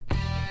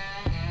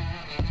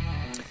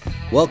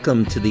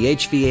Welcome to the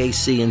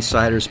HVAC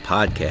Insiders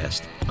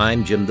Podcast.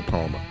 I'm Jim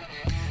DePalma.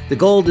 The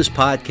goal of this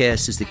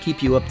podcast is to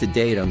keep you up to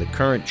date on the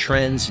current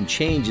trends and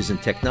changes in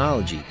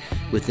technology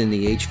within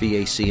the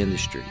HVAC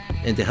industry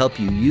and to help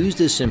you use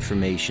this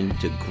information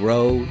to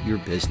grow your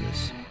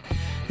business.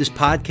 This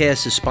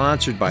podcast is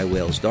sponsored by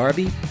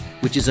Wales-Darby,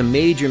 which is a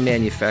major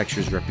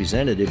manufacturer's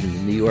representative in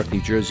the New York,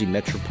 New Jersey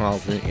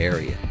metropolitan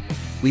area.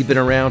 We've been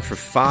around for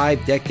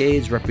 5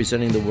 decades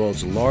representing the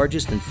world's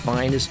largest and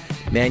finest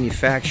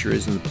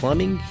manufacturers in the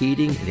plumbing,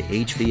 heating, and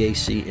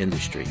HVAC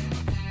industry.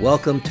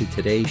 Welcome to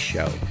today's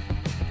show.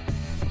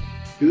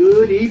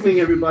 Good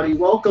evening, everybody.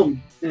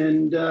 Welcome.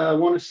 And I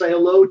want to say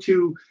hello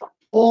to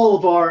all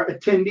of our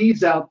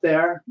attendees out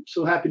there. I'm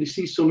so happy to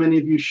see so many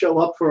of you show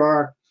up for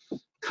our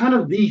kind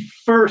of the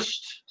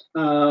first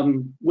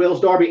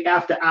Wales-Darby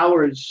After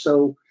Hours.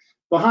 So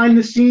behind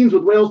the scenes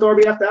with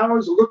Wales-Darby After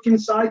Hours, a look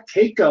inside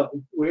Taco,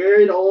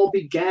 where it all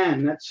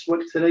began. That's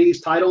what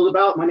today's title is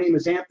about. My name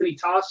is Anthony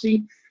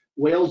Tosi,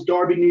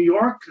 Wales-Darby, New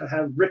York. I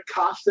have Rick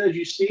Costa, as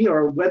you see.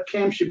 Our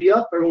webcam should be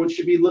up. Everyone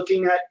should be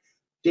looking at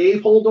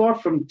Dave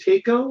Holdorf from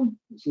Taco,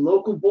 he's a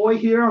local boy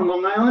here on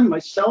Long Island,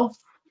 myself,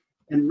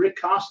 and Rick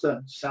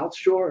Costa, South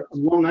Shore of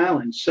Long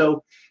Island.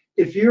 So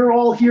if you're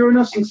all hearing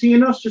us and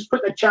seeing us, just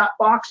put in the chat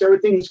box,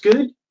 everything's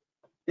good.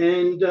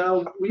 And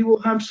we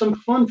will have some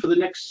fun for the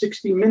next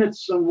 60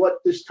 minutes on what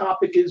this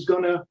topic is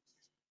going to,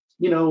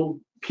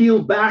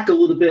 peel back a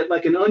little bit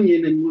like an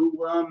onion, and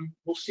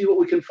we'll see what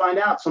we can find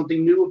out,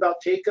 something new about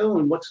Taco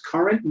and what's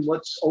current and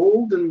what's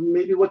old and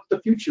maybe what the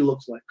future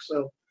looks like.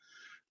 So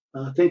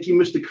thank you,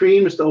 Mr.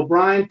 Crean, Mr.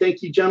 O'Brien.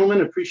 Thank you,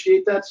 gentlemen.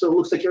 Appreciate that. So it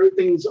looks like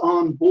everything's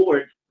on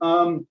board.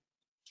 I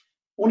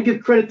want to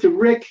give credit to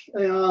Rick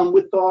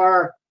with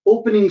our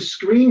opening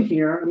screen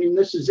here. I mean,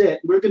 this is it.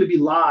 We're going to be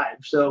live.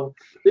 So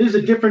this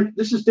is different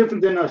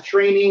than a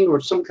training or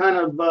some kind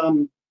of,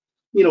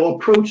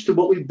 approach to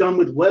what we've done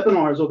with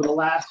webinars over the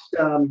last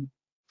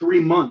 3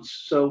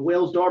 months. So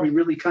Wales-Darby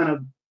really kind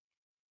of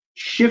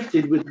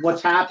shifted with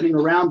what's happening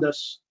around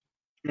us.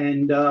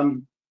 And,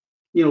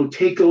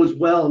 Taco as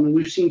well. I mean,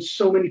 we've seen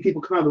so many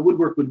people come out of the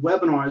woodwork with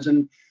webinars,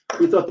 and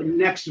we thought the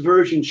next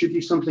version should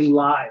be something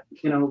live,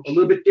 a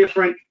little bit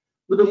different, a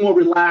little bit more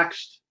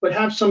relaxed, but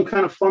have some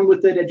kind of fun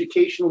with it,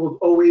 educational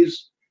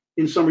always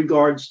in some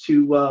regards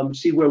to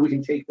see where we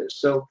can take this.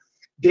 So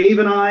Dave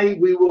and I,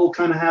 we will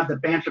kind of have the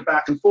banter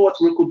back and forth.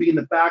 Rick will be in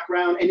the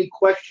background. Any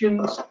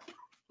questions,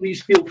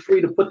 please feel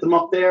free to put them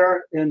up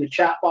there in the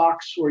chat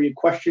box or your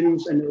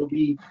questions, and it'll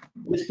be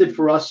listed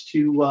for us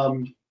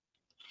to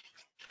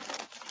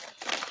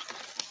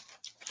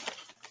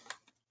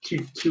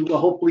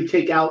hopefully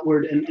take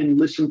outward and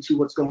listen to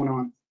what's going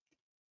on.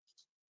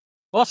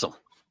 Awesome.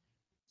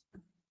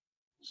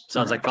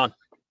 Sounds like fun.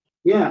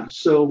 Yeah.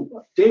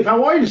 So, Dave,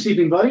 how are you this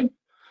evening, buddy?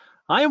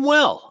 I am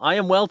well. I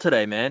am well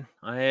today, man.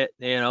 It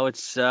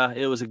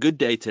was a good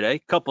day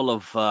today. Couple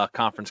of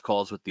conference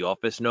calls with the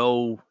office.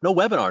 No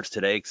webinars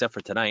today except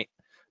for tonight.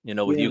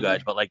 With you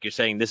guys. But like you're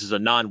saying, this is a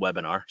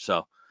non-webinar.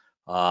 So,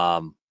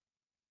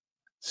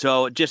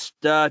 just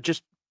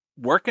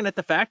working at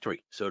the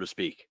factory, so to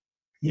speak.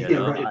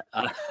 Right.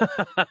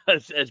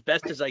 As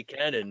best as I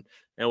can,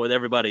 and with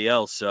everybody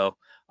else. So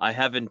I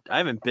haven't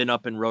been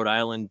up in Rhode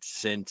Island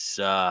since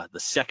the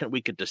second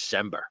week of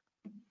December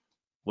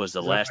was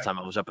the last time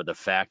I was up at the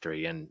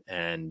factory, and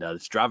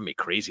it's driving me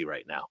crazy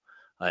right now.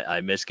 I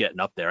miss getting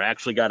up there. I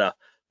actually got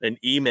an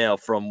email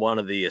from one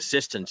of the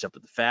assistants up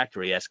at the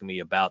factory asking me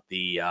about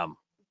the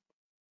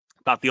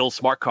old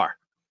smart car.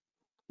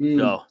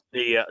 So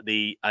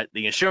the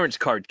insurance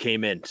card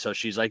came in. So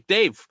she's like,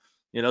 Dave,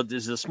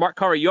 is the smart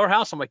car at your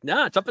house? I'm like,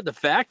 nah, it's up at the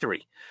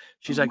factory.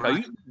 She's like, are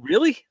you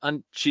really?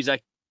 And she's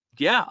like,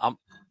 yeah.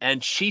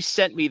 And she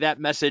sent me that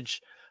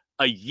message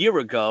a year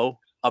ago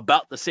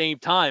about the same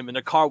time, and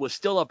the car was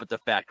still up at the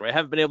factory. I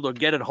haven't been able to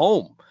get it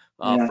home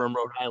from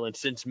Rhode Island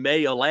since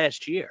May of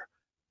last year.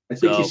 I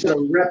think you said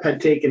a rep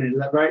had taken it. Is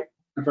that right?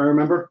 If I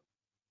remember.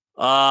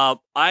 Was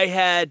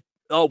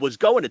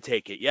going to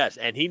take it, yes,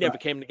 and he never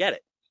came to get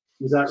it.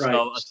 Is that right?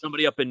 So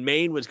somebody up in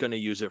Maine was going to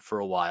use it for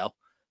a while.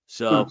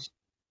 So.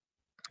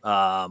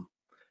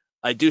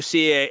 I do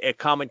see a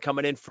comment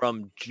coming in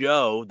from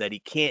Joe that he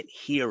can't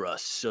hear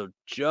us. So,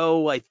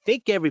 Joe, I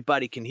think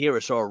everybody can hear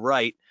us all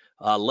right.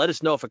 Let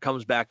us know if it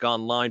comes back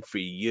online for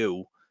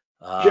you.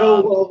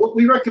 Joe, what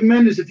we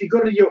recommend is if you go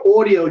to your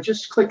audio,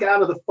 just click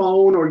out of the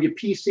phone or your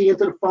PC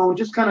into the phone.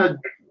 Just kind of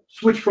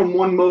switch from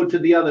one mode to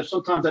the other.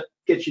 Sometimes that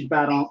gets you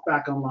back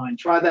online.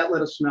 Try that.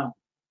 Let us know.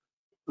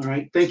 All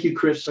right. Thank you,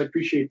 Chris. I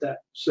appreciate that.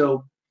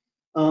 So,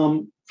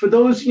 for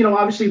those,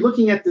 obviously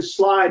looking at this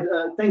slide,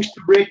 thanks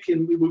to Rick,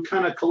 and we were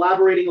kind of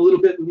collaborating a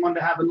little bit. We wanted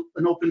to have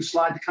an open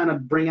slide to kind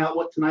of bring out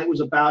what tonight was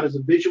about as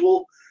a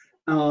visual.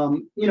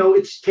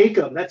 It's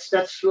Taco. That's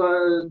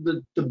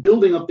the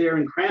building up there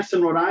in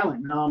Cranston, Rhode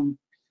Island.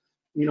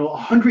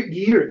 100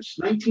 years,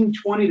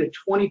 1920 to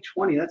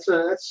 2020.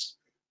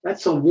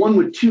 That's a one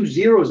with 2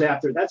 zeros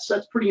after. That's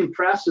pretty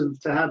impressive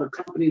to have a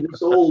company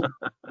this old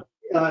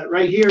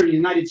right here in the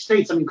United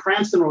States. I mean,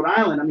 Cranston, Rhode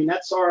Island. I mean,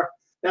 that's our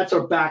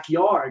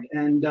backyard.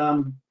 And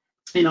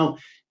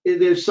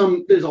there's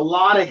a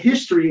lot of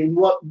history in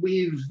what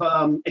we've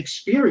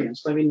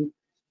experienced. I mean,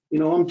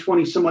 I'm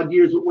 20 some odd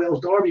years with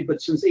Wales-Darby,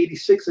 but since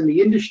 '86 in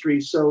the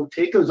industry. So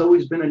Taco's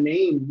always been a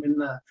name in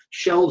the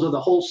shelves of the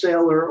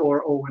wholesaler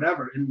or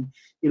whatever. And,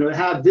 to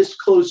have this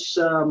close,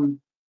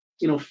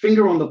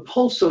 finger on the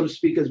pulse, so to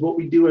speak, is what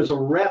we do as a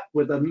rep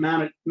with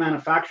a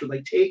manufacturer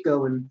like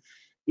Taco. And,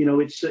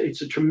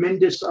 it's a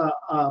tremendous,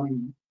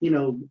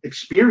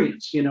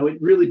 experience.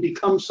 It really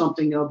becomes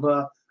something of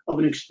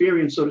an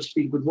experience, so to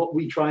speak, with what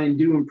we try and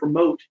do and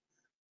promote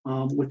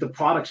with the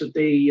products that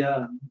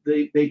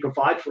they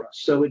provide for us.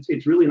 So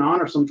it's really an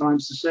honor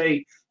sometimes to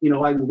say,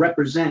 I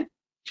represent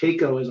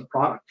Taco as a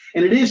product,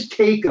 and it is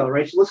Taco,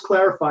 right? So let's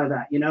clarify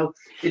that.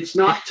 It's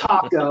not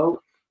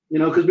taco,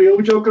 because we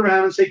always joke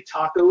around and say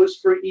taco is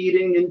for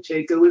eating and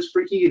Taco is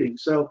for heating.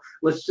 So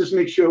let's just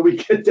make sure we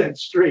get that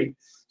straight.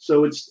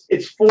 So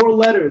it's 4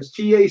 letters,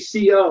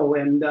 TACO,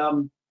 and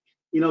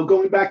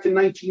going back to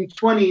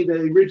 1920, they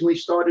originally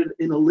started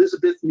in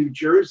Elizabeth, New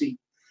Jersey.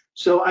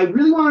 So I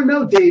really want to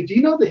know, Dave, do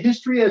you know the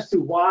history as to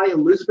why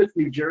Elizabeth,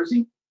 New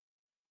Jersey?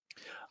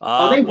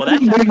 Are they really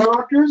New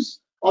Yorkers?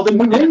 Are the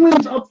New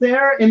Englands up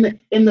there in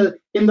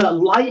the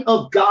light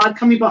of God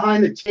coming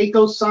behind the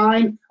Taco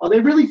sign? Are they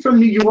really from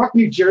New York,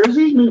 New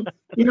Jersey? Can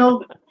we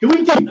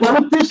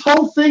debunk this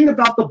whole thing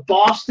about the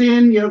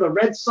Boston, the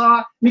Red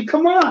Sox? I mean,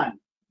 come on.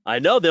 I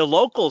know they're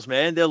locals,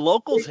 man. They're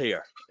locals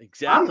here.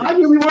 Exactly. I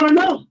really want to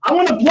know. I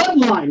want a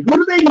bloodline. Who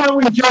do they know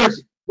in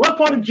Jersey? What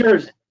part of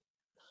Jersey?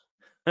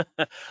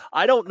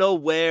 I don't know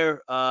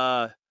where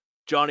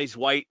Johnny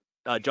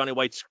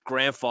White's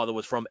grandfather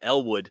was from,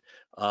 Elwood,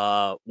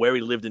 where he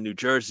lived in New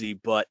Jersey,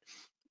 but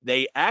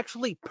they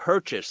actually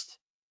purchased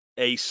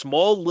a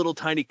small little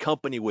tiny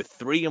company with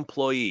 3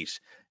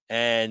 employees,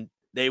 and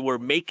they were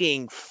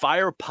making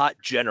fire pot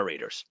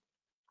generators.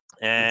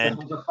 And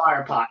What a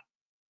fire pot?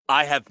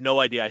 I have no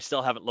idea. I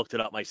still haven't looked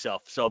it up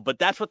myself. So, but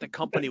that's what the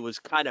company was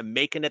kind of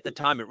making at the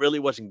time. It really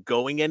wasn't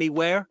going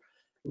anywhere.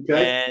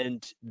 Okay.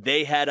 And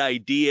they had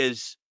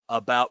ideas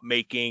about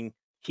making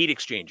heat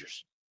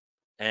exchangers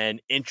and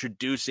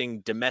introducing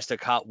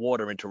domestic hot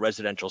water into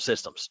residential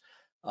systems,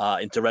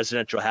 into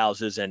residential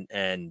houses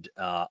and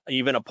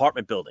even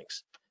apartment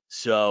buildings.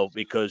 So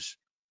because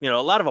a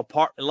lot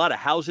of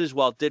houses,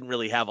 while it didn't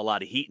really have a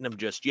lot of heat in them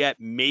just yet,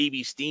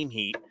 maybe steam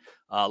heat.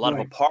 A lot of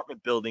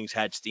apartment buildings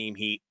had steam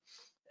heat,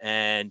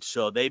 and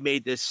so they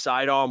made this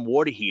sidearm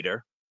water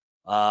heater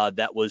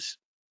that was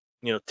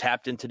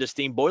tapped into the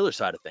steam boiler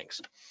side of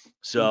things.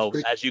 So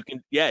as you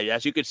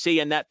can see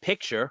in that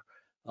picture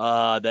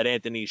that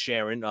Anthony's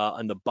sharing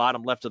on the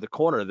bottom left of the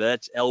corner,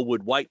 that's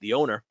Elwood White, the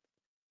owner.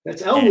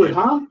 That's Elwood,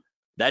 huh?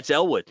 That's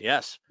Elwood,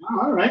 yes.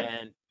 Oh, all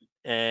right.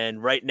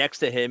 And right next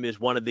to him is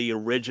one of the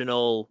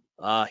original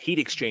heat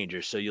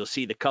exchangers. So you'll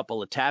see the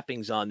couple of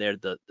tappings on there.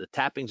 The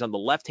tappings on the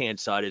left-hand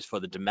side is for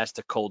the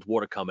domestic cold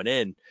water coming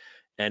in,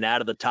 and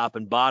out of the top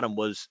and bottom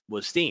was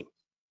steam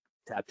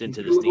tapped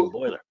into the steam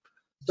boiler.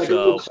 It's like a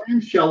little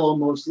clamshell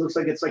almost. Looks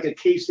like it's like a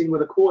casing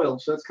with a coil.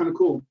 So that's kind of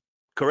cool.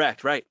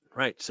 Correct. Right.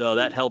 So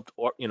that helped,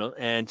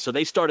 and so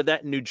they started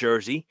that in New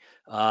Jersey,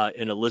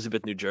 in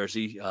Elizabeth, New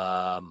Jersey.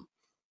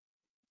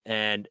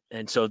 And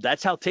so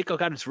that's how Taco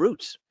got its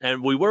roots.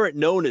 And we weren't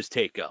known as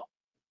Taco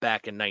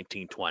back in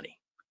 1920.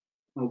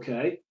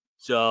 Okay.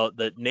 So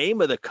the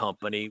name of the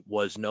company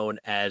was known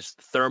as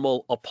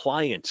Thermal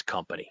Appliance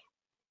Company.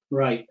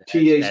 Right.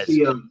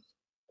 TACO.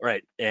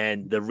 Right.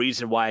 And the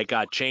reason why it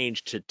got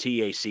changed to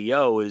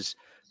TACO is,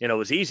 it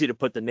was easy to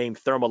put the name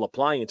Thermal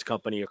Appliance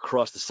Company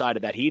across the side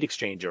of that heat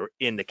exchanger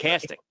in the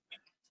casting.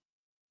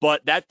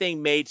 But that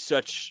thing made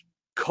such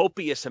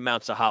copious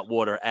amounts of hot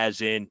water,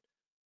 as in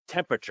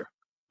temperature.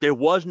 There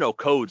was no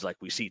codes like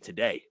we see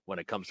today when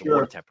it comes to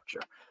water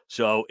temperature.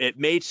 So it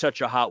made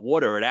such a hot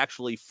water, it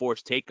actually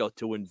forced Taco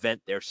to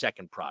invent their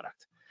second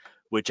product,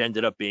 which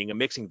ended up being a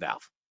mixing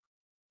valve.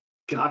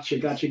 Gotcha.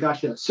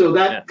 So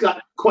that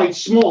got quite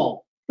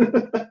small.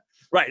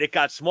 Right. It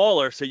got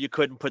smaller, so you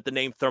couldn't put the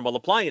name Thermal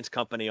Appliance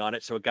Company on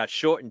it. So it got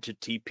shortened to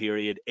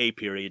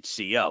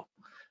T.A.CO.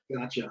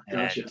 Gotcha.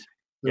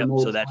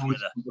 So that's where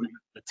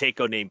the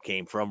Taco name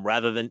came from,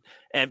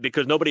 and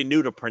because nobody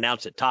knew to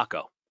pronounce it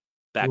taco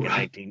back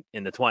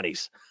in the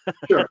 20s.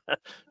 Sure.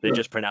 They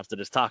just pronounced it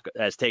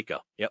as Taco.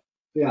 Yep.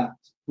 Yeah.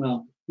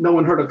 Well, no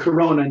one heard of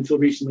Corona until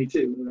recently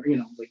too. Or,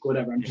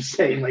 whatever. I'm just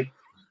saying, it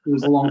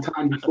was a long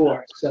time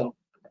before. So.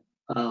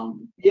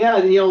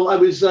 I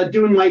was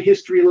doing my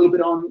history a little bit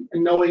on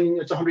and knowing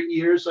it's 100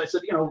 years. So I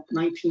said,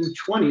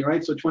 1920,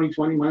 right? So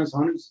 2020 minus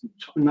 100 is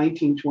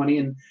 1920.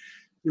 And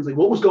he was like,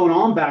 what was going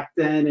on back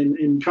then?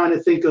 And trying to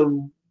think of,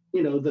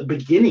 the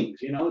beginnings,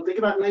 think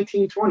about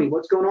 1920,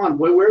 what's going on?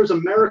 Where was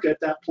America at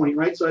that point,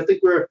 right? So I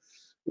think we're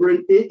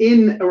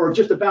in or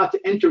just about to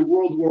enter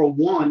World War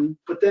I.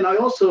 But then I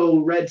also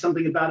read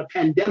something about a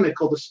pandemic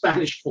called the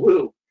Spanish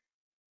flu.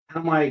 And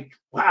I'm like,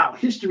 wow,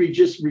 history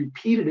just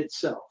repeated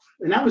itself.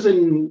 And that was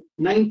in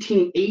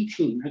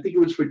 1918. I think it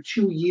was for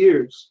 2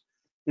 years.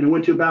 And it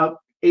went to about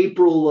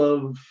April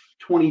of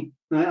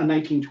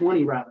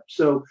 1920, rather.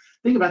 So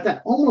think about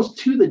that. Almost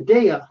to the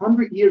day,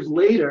 100 years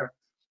later,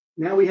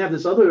 now we have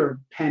this other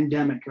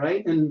pandemic,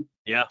 right? And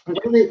Yeah.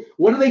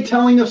 what are they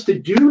telling us to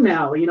do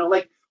now?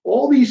 Like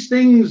all these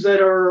things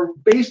that are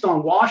based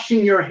on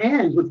washing your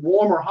hands with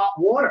warm or hot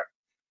water.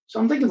 So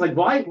I'm thinking like,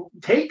 why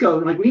Taco?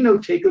 Like we know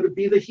Taco to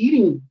be the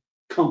heating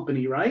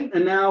company, right?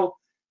 And now,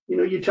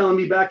 you're telling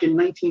me back in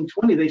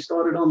 1920 they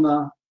started on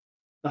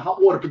the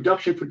hot water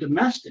production for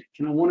domestic.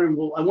 And I'm wondering,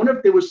 well, I wonder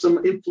if there was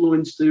some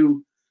influence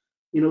to,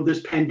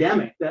 this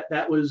pandemic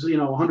that was,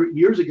 100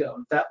 years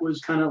ago. That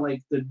was kind of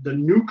like the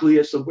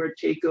nucleus of where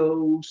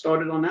Taco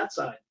started on that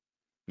side.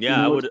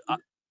 Yeah,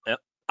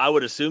 I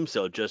would assume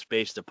so, just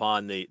based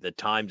upon the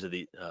times of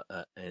the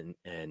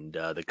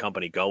the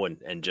company going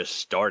and just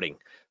starting.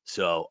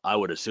 So I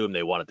would assume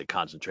they wanted to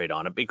concentrate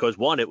on it because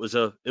one, it was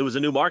a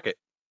new market.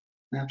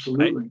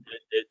 Absolutely. Right?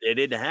 It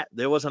didn't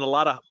there wasn't a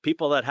lot of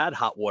people that had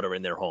hot water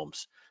in their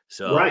homes.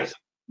 So right.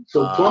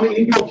 So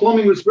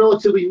plumbing was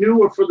relatively new,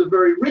 or for the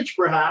very rich,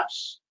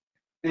 perhaps.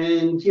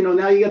 And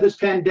now you got this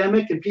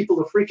pandemic, and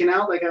people are freaking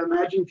out, like I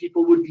imagine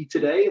people would be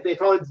today. They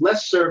probably have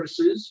less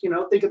services.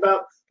 Think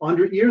about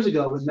 100 years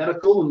ago with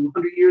medical, and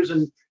 100 years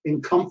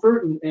in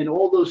comfort, and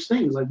all those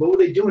things. Like, what were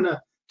they doing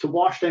to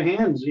wash their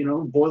hands?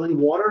 Boiling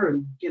water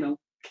and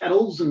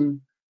kettles,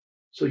 and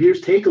so here's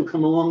Taco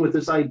come along with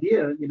this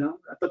idea.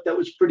 I thought that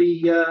was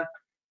pretty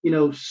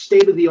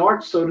state of the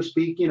art, so to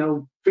speak.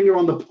 Finger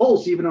on the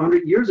pulse, even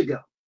 100 years ago.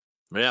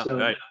 Yeah, So,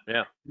 right.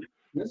 Yeah,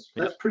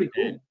 that's pretty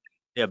cool.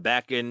 Yeah,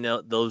 back in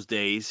those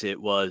days, it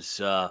was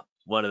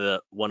one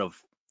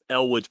of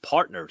Elwood's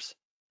partners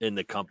in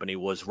the company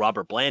was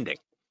Robert Blanding,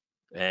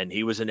 and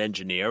he was an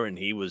engineer, and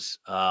he was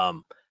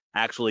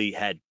actually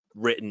had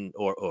written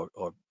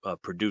or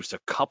produced a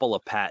couple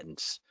of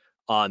patents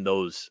on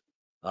those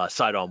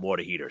side-on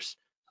water heaters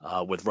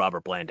with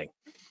Robert Blanding.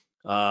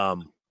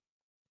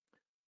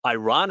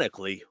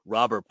 Ironically,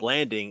 Robert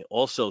Blanding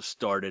also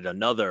started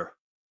another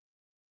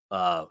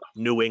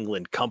New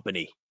England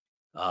company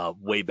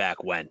way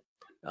back when.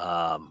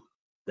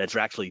 That's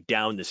actually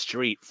down the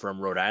street from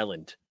Rhode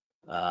Island,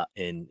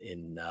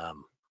 in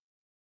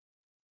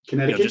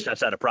Connecticut, just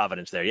outside of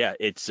Providence. There, yeah,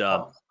 it's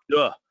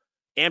Amtrol.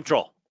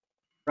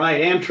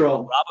 Right,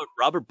 Amtrol.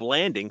 Robert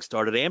Blanding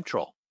started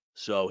Amtrol,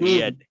 so he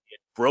had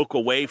broke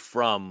away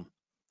from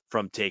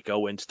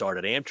Taco and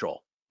started Amtrol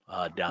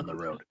down the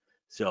road.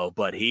 So,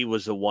 but he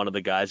was one of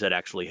the guys that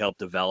actually helped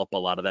develop a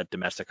lot of that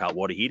domestic hot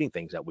water heating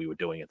things that we were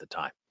doing at the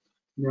time.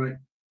 Right.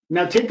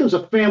 Now, Taco's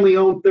a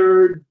family-owned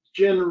third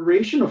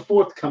generation or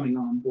fourth coming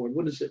on board.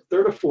 What is it?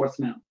 Third or fourth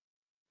now?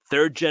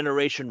 Third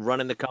generation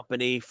running the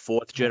company.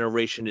 Fourth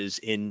generation is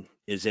in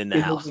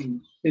the house.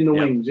 In the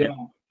wings, yeah.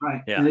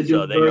 Right. Yeah.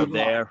 So they are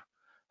there.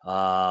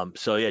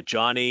 So yeah,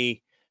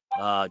 Johnny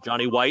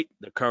White,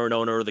 the current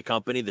owner of the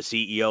company, the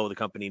CEO of the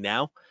company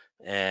now,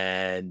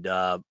 and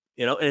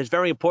and it's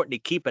very important to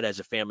keep it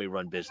as a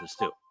family-run business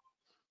too.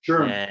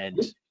 Sure. And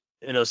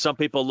some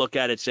people look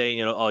at it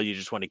saying, oh, you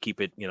just want to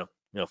keep it,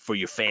 for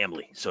your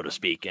family, so to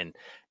speak, and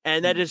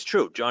that is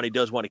true. Johnny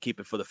does want to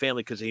keep it for the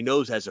family because he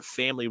knows as a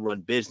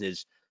family-run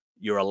business,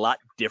 you're a lot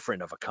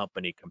different of a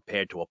company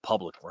compared to a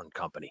public-run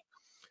company.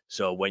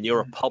 So when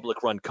you're a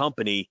public-run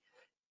company,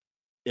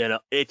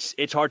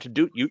 it's hard to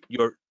do.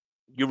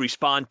 You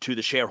respond to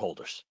the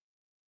shareholders.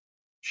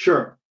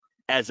 Sure.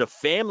 As a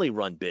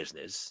family-run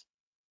business,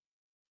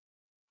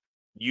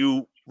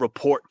 you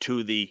report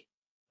to the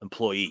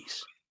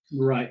employees.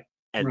 Right.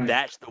 And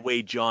that's the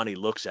way Johnny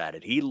looks at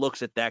it. He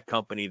looks at that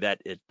company that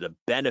the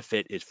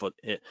benefit is for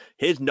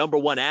his number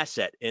one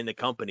asset in the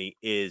company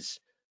is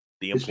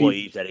the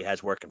employees that he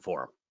has working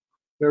for him.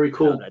 Very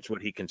cool. That's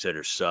what he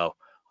considers. So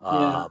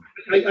I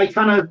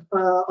kind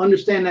of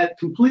understand that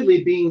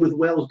completely, being with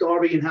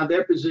Wales-Darby and how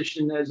they're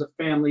positioned as a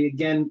family,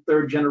 again,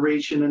 third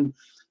generation. And,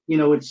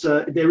 it's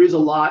there is a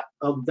lot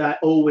of that,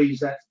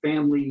 always that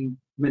family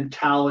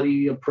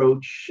mentality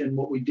approach and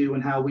what we do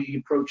and how we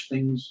approach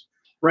things.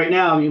 Right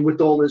now,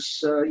 with all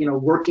this,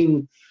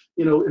 working,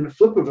 in a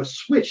flip of a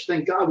switch,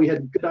 thank God we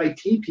had good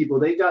IT people.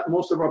 They got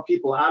most of our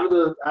people out of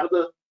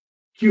the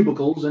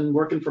cubicles and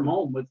working from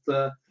home with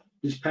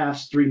this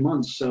past 3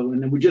 months. So,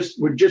 and then we're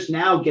just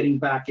now getting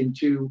back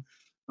into,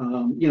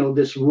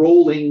 this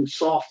rolling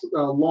soft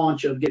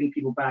launch of getting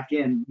people back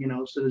in.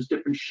 So there's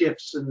different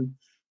shifts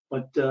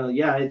but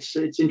it's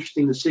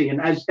interesting to see.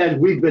 And as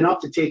we've been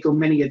up to Taco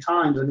many a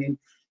times,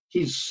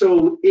 he's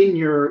so in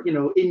your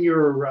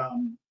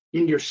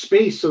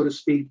space, so to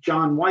speak.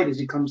 John White, as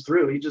he comes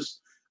through, he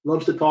just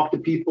loves to talk to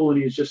people, and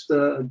he's just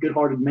a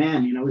good-hearted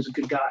man. He's a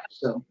good guy.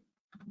 So,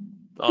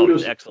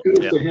 kudos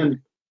to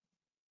him.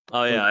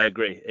 Oh yeah, I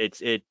agree.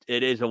 It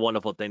is a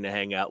wonderful thing to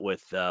hang out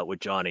with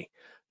Johnny.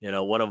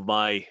 One of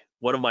my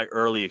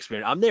early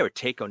experience. I'm there at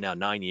Taco now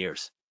 9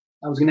 years.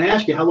 I was going to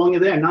ask you, how long are you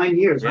there? 9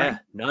 years, right? Yeah,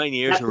 9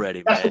 years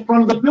already. That's the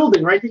front of the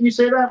building, right? Didn't you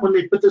say that when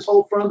they put this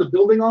whole front of the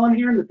building on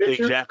here in the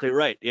picture? Exactly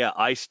right. Yeah,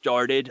 I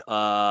started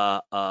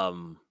a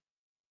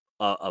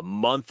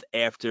month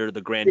after the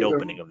grand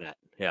opening of that.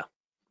 Yeah.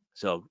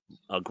 So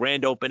a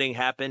grand opening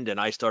happened and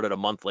I started a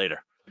month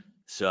later.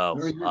 So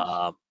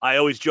I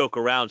always joke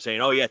around saying,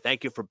 oh yeah,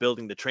 thank you for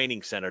building the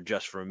training center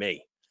just for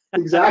me.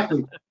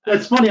 Exactly.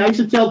 That's funny. I used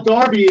to tell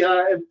Darby,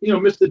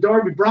 Mr.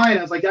 Darby Bryan,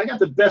 I was like, I got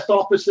the best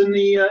office in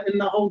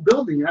the whole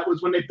building. That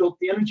was when they built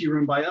the energy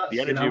room by us.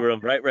 The energy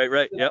room, right.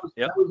 Yep.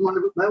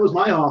 That was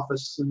my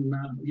office, and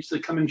I used to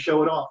come and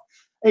show it off.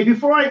 Hey,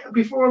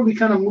 before we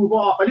kind of move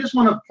off, I just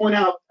want to point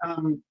out,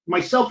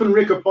 myself and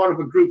Rick are part of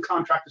a group,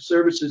 Contractor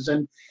Services,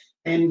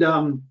 and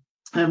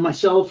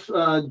myself,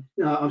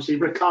 obviously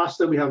Rick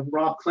Costa. We have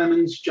Rob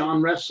Clemens,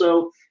 John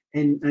Resso,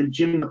 and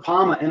Jim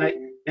Palma,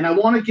 and I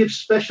want to give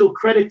special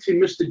credit to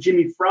Mr.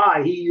 Jimmy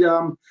Fry. He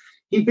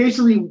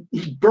basically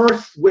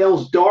birthed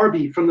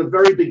Wales-Darby from the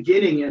very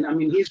beginning, and I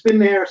mean he's been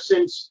there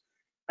since.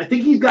 I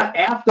think he's got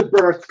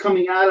afterbirth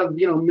coming out of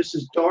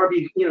Mrs.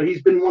 Darby.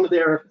 He's been one of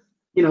their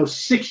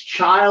sixth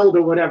child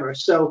or whatever.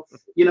 So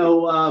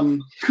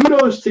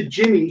kudos to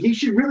Jimmy. He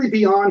should really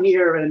be on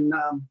here, and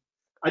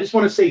I just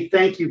want to say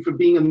thank you for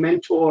being a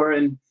mentor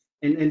and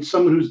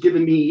someone who's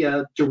given me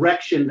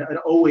direction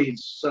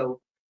always. So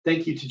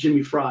thank you to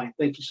Jimmy Fry.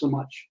 Thank you so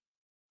much.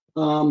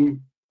 So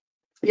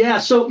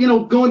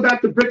going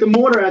back to brick and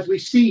mortar, as we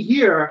see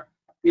here,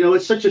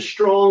 it's such a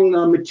strong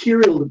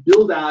material to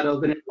build out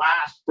of, and it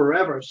lasts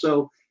forever.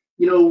 So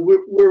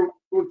we're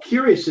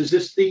curious, is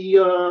this the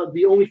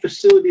only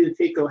facility that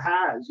TACO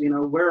has?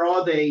 Where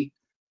are they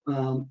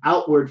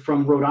outward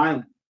from Rhode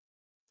Island?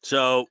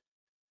 So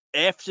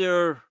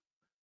after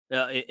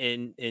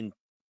in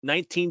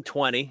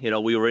 1920,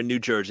 we were in New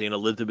Jersey, and I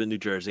lived up in New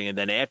Jersey, and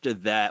then after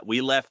that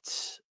we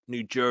left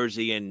New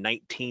Jersey in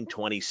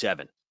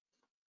 1927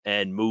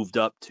 and moved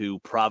up to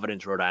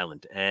Providence, Rhode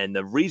Island. And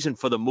the reason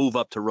for the move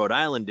up to Rhode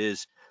Island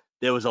is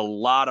there was a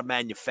lot of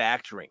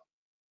manufacturing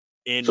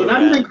in So Rhode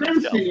not even Island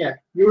Cranston itself. yet.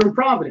 You were in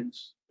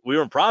Providence. We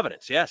were in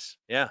Providence, yes.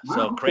 Yeah. Wow,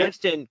 So okay.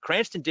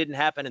 Cranston didn't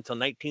happen until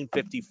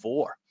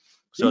 1954.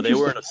 So they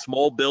were in a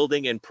small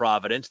building in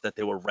Providence that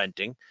they were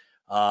renting.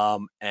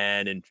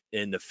 And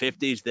in the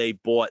 50s, they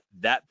bought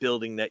that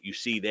building that you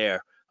see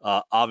there,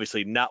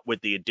 obviously not with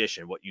the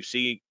addition. What you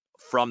see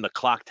from the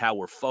clock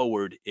tower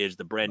forward is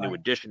the brand new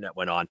addition that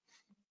went on.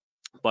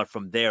 But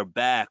from there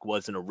back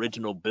was an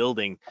original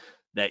building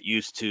that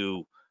used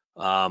to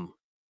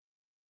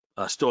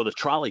store the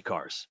trolley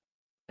cars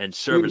and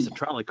service the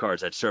trolley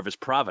cars that service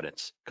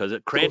Providence, because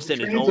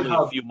Cranston is only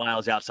a few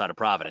miles outside of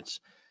Providence.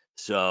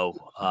 So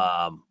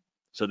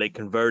so they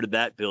converted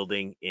that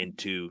building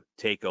into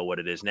TACO, what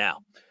it is now.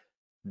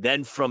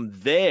 Then from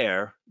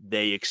there,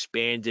 they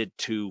expanded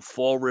to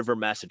Fall River,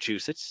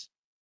 Massachusetts,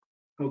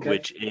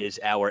 which is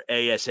our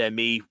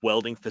ASME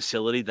welding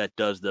facility that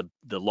does the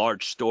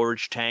large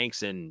storage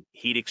tanks and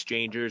heat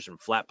exchangers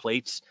and flat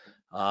plates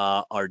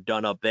are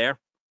done up there.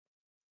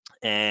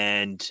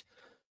 And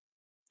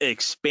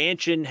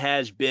expansion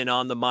has been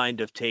on the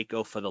mind of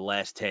TACO for the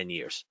last 10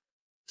 years.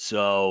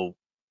 So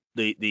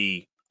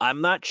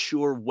I'm not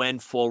sure when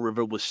Fall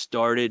River was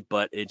started,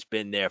 but it's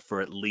been there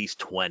for at least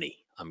 20,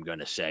 I'm going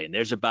to say. And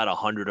there's about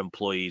 100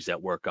 employees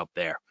that work up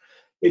there.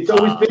 It's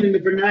always been in the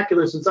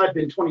vernacular since I've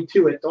been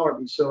 22 at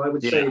Darby. So I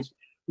would say it's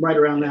right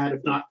around that,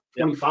 if not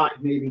 25,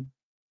 maybe.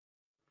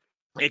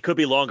 It could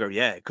be longer.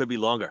 Yeah, it could be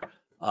longer.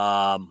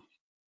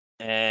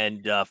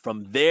 And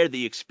from there,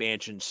 the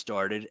expansion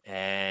started.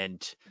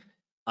 And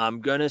I'm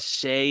going to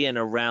say in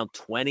around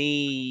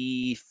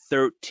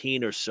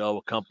 2013 or so,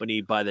 a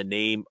company by the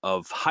name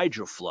of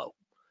Hydroflow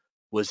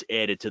was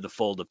added to the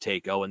fold of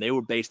TACO, and they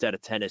were based out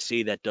of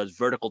Tennessee, that does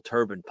vertical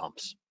turbine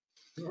pumps.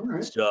 All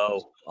right.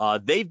 So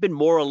they've been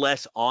more or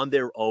less on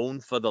their own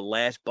for the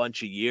last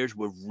bunch of years.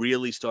 We've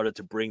really started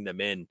to bring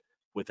them in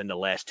within the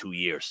last 2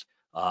 years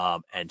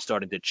and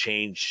starting to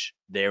change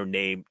their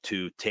name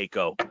to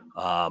TACO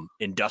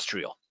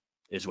Industrial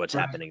is what's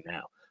happening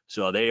now.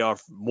 So they are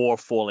more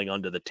falling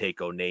under the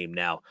TACO name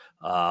now.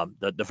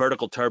 The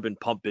vertical turbine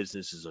pump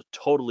business is a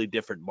totally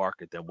different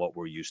market than what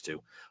we're used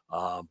to.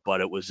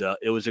 But it was a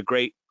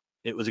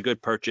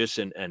good purchase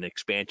and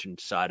expansion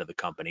side of the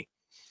company.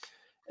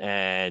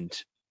 And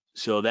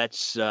so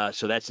that's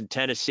in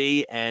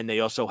Tennessee, and they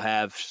also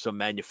have some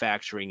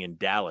manufacturing in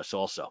Dallas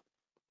also.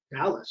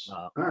 Dallas.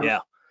 Yeah.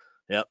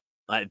 Yep.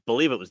 I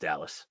believe it was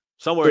Dallas,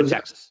 somewhere in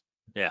Texas.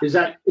 Yeah. Is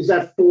that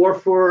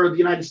for the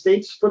United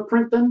States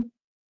footprint then?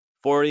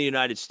 For the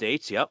United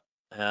States, yep.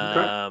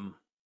 Okay.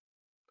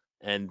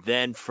 And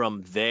then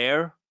from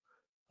there,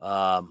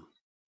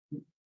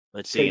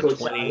 let's see, TACO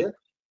 20. Italia.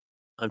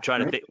 I'm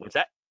trying to think. What's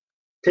that?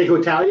 TACO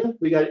Italia.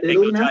 We got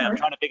Italy now. I'm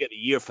trying to think of the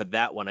year for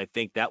that one. I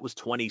think that was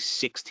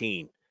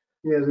 2016.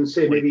 Yeah, I was gonna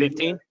say maybe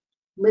 2015.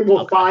 Maybe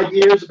 5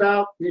 years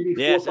about. Maybe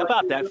 4 Yes, 5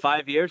 about years that, ago.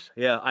 5 years.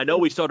 Yeah, I know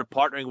we started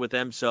partnering with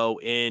them. So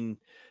in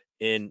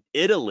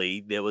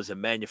Italy, there was a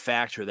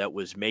manufacturer that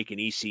was making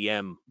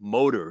ECM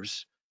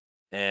motors,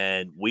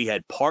 and we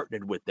had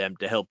partnered with them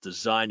to help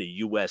design a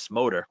U.S.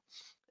 motor,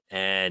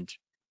 and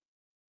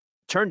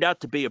turned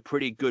out to be a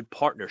pretty good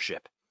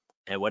partnership.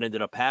 And what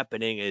ended up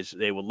happening is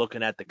they were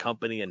looking at the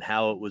company and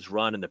how it was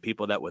run and the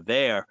people that were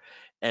there,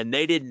 and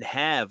they didn't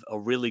have a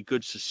really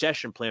good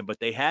succession plan, but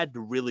they had the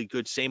really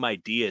good same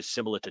ideas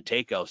similar to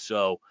TACO.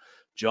 So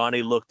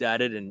Johnny looked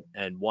at it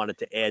and wanted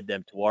to add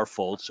them to our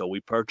fold. So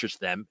we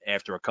purchased them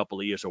after a couple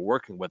of years of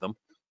working with them.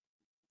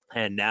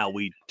 and now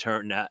we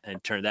turn that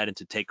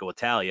into Taco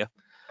Italia.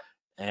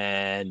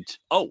 And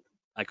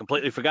I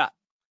completely forgot.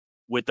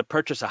 With the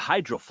purchase of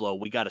HydroFlow,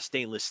 we got a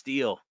stainless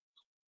steel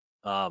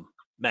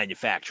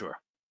manufacturer.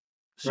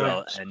 So,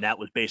 Right. and that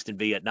was based in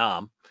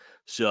Vietnam.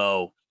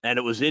 So, and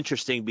it was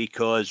interesting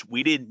because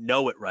we didn't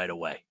know it right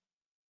away.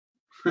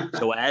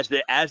 So as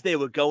they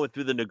were going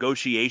through the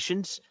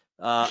negotiations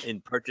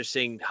in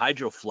purchasing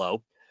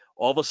HydroFlow,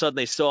 all of a sudden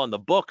they saw on the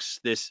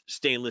books this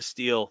stainless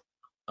steel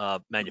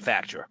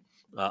manufacturer,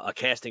 a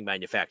casting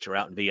manufacturer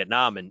out in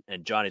Vietnam,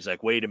 and Johnny's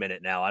like, wait a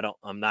minute now,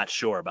 I'm not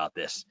sure about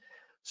this.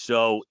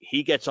 So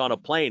he gets on a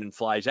plane and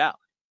flies out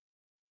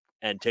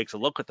and takes a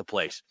look at the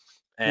place.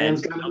 And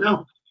Man's gotta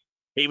know.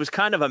 he was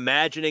kind of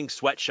imagining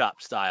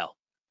sweatshop style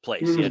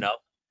place, Mm.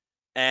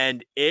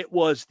 and it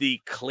was the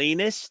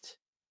cleanest,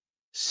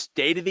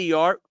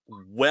 state-of-the-art,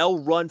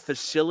 well-run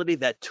facility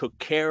that took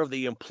care of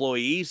the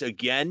employees.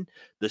 Again,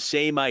 the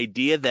same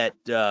idea that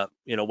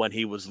when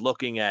he was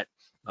looking at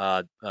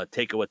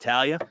Taco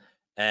Italia,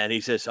 and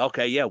he says,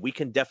 okay, yeah, we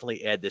can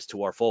definitely add this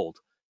to our fold.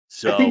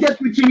 So I think that's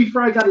where Jimmy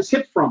Fry got his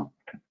hip from.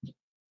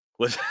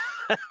 was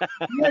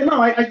Yeah,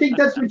 no, I think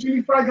that's where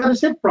Jimmy Fry got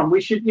his hip from. We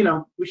should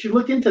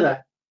look into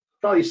that.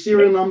 Probably a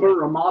serial number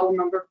or a model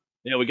number.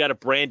 we got a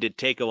branded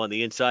Taco on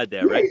the inside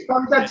there, Yeah, right? he's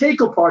probably got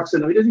Taco parts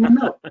in him. He doesn't even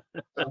know.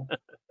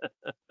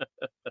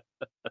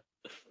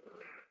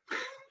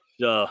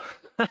 So,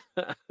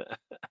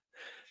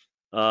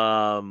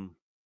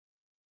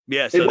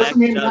 yeah. It So wasn't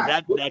named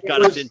that it got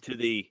was- us into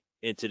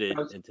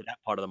that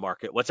part of the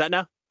market. What's that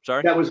now?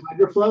 Sorry. That was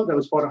HydroFlow. That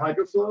was part of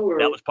HydroFlow. Or?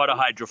 That was part of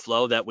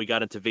HydroFlow that we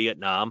got into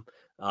Vietnam.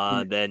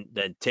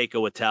 Then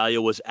Taco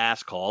Italia was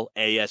Askol,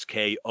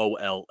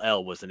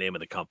 Askoll was the name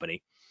of the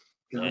company.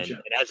 Gotcha.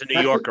 And as a New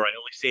Yorker, I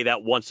only say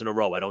that once in a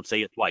row. I don't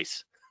say it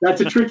twice.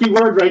 That's a tricky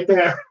word right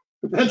there.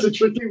 That's a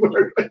tricky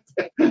word right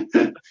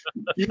there.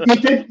 You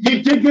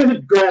did good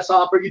at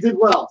Grasshopper. You did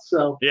well.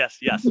 So Yes.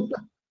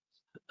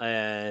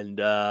 And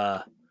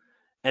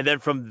then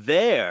from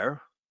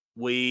there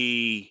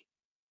we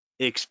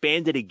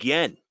expanded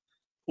again,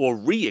 or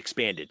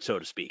re-expanded, so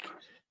to speak.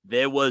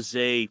 There was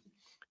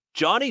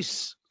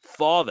Johnny's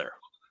father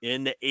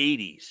in the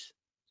 80s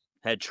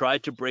had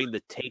tried to bring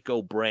the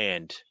Taco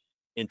brand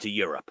into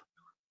Europe.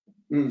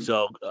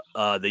 So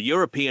the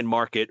European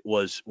market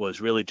was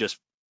really just,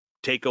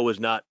 Taco was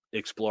not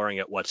exploring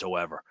it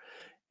whatsoever.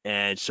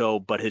 And so,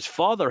 but his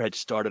father had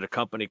started a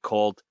company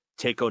called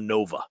Taco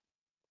Nova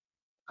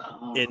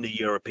in the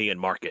European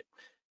market.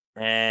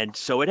 And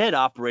so it had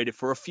operated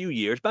for a few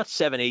years, about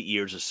 7-8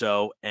 years or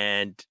so,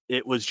 and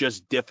it was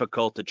just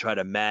difficult to try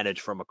to manage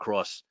from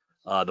across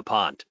the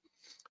pond.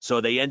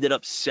 So they ended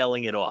up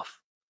selling it off,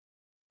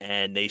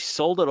 and they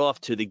sold it off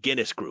to the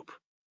Guinness Group.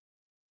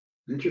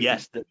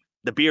 Yes,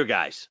 the beer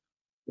guys.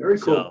 Very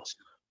cool.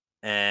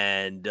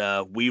 And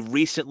we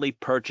recently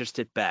purchased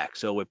it back.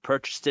 So we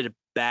purchased it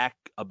back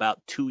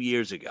about 2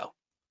 years ago.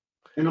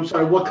 And I'm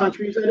sorry, what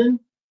country is that in?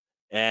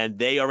 And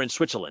they are in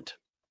Switzerland.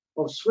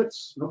 Oh,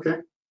 Swiss. Okay.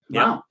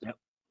 Wow. Yep.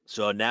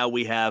 So now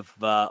we have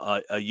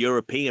a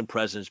European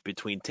presence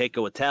between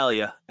Taco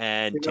Italia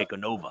and Taco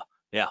Nova.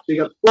 Yeah. So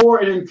you got 4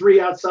 and then 3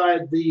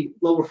 outside the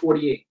lower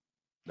 48.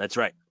 That's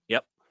right.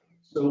 Yep.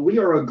 So we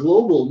are a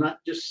global, not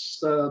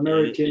just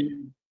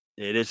American.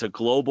 It is a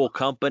global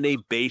company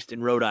based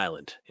in Rhode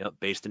Island. Yep,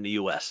 based in the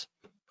U.S.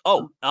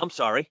 Oh, I'm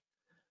sorry.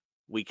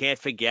 We can't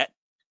forget.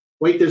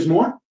 Wait, there's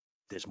more?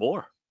 There's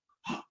more.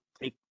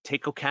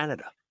 Taco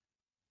Canada.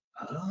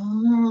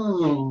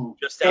 Oh.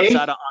 Just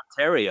outside of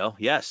Ontario,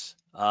 yes.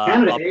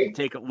 Canada,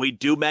 we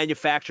do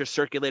manufacture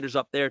circulators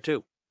up there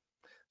too.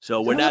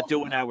 So we're not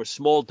doing our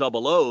small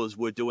double O's.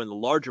 We're doing the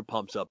larger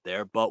pumps up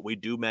there, but we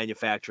do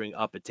manufacturing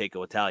up at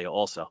Taco Italia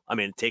also. I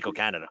mean, Taco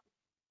Canada.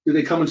 Do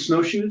they come in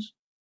snowshoes?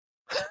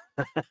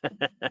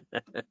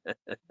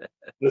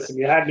 Listen,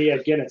 you had me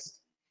at Guinness.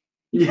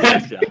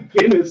 Yes,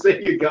 Guinness.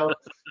 There you go.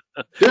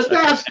 Just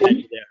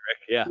asking.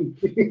 Yeah.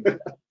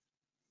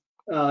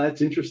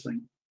 That's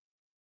interesting.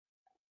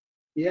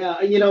 Yeah,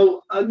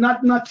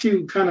 not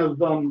to kind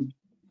of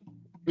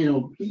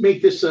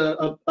make this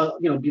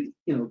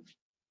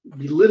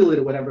belittle it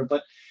or whatever,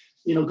 but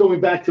going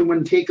back to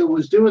when Taco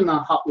was doing the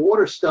hot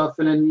water stuff,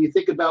 and then you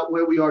think about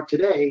where we are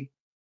today,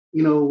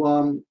 we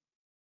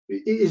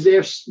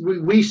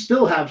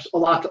still have a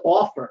lot to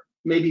offer,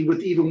 maybe with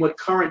even what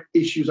current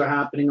issues are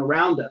happening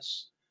around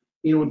us,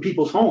 in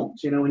people's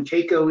homes, and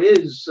Taco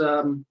is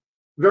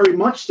very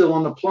much still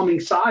on the plumbing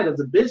side of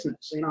the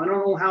business. I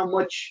don't know how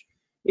much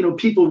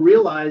people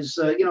realize.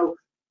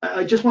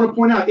 I just want to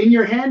point out in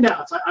your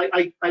handouts,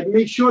 I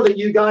made sure that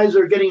you guys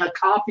are getting a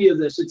copy of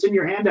this. It's in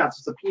your handouts.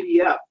 It's a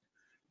PDF.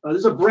 This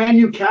is a brand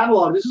new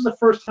catalog. This is the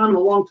first time in a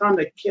long time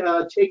that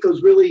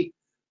Taco's really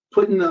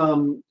putting a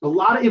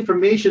lot of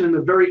information in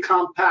a very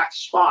compact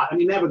spot. I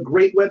mean, they have a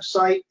great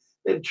website.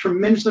 They have a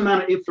tremendous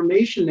amount of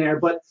information there,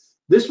 but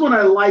this one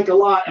I like a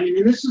lot. I mean,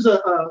 and this is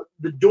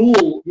the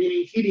dual,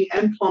 meaning heating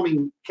and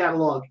plumbing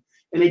catalog.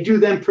 And they do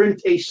then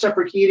print a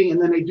separate heating,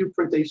 and then they do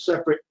print a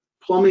separate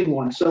plumbing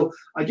one. So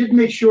I did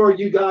make sure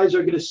you guys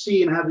are going to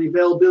see and have the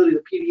availability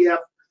of the PDF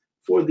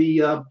for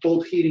the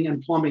both heating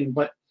and plumbing.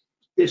 But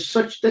there's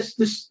such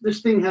this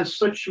thing has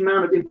such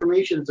amount of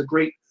information. It's a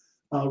great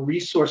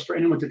resource for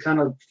anyone to kind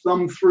of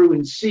thumb through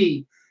and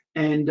see.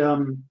 And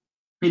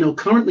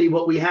currently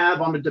what we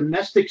have on the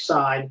domestic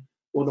side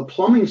or the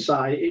plumbing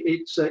side,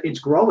 it's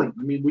growing.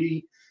 I mean,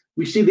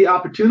 we see the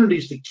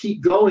opportunities to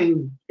keep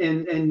going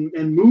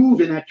and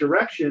move in that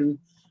direction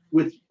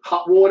with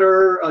hot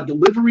water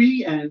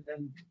delivery and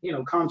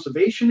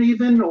conservation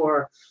even,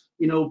 or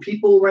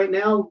people right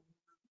now,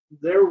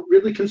 they're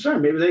really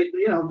concerned. Maybe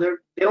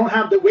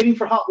they're waiting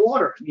for hot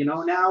water,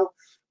 now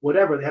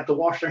whatever, they have to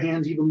wash their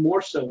hands even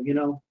more so.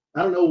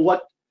 I don't know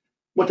what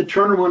the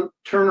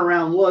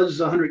turnaround was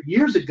 100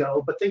 years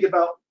ago, but think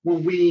about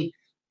when we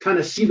kind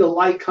of see the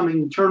light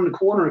turn the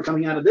corner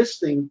coming out of this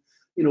thing,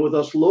 with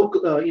us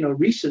local,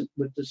 recent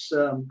with this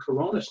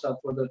Corona stuff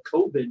or the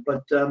COVID.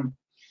 But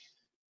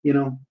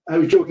I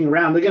was joking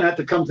around. They're gonna have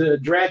to come to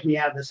drag me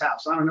out of this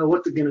house. I don't know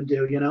what they're gonna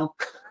do. They're gonna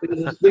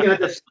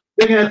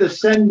have to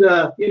send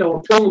a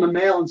pill in the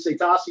mail and say,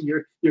 Tosi,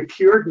 you're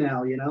cured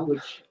now.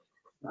 Which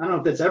I don't know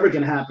if that's ever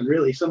gonna happen.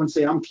 Really, someone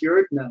say I'm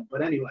cured? No,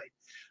 but anyway.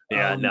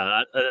 Yeah,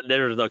 no,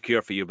 there's no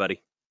cure for you,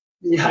 buddy.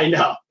 Yeah, I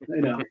know.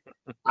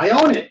 I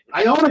own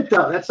it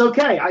though. That's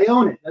okay. I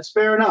own it. That's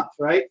fair enough,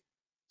 right?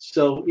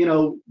 So,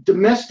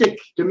 domestic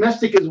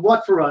is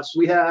what for us?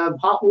 We have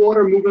hot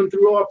water moving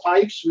through our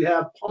pipes. We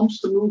have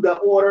pumps to move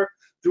that water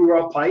through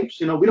our pipes.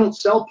 We don't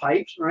sell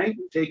pipes, right?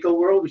 Taco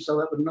World, we sell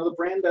that with another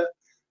brand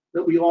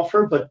that we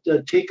offer, but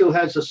Taco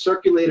has a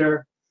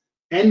circulator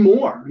and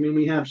more. I mean,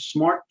 we have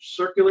smart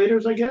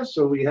circulators, I guess.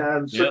 So we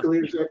have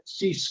circulators that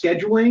see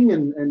scheduling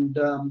and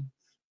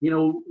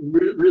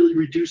really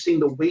reducing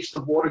the waste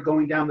of water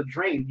going down the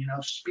drain,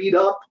 speed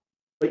up,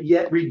 but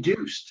yet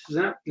reduced. Is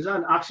that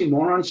an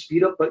oxymoron?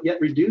 Speed up, but yet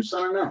reduce?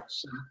 I don't know.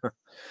 So.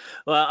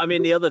 Well, I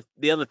mean, the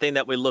other thing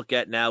that we look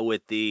at now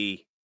with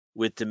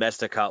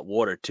domestic hot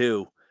water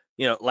too,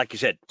 like you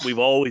said, we've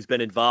always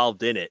been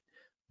involved in it,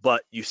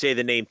 but you say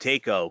the name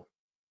Taco,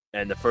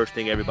 and the first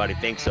thing everybody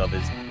thinks of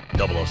is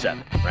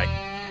 007,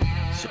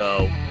 right?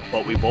 So,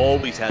 but we've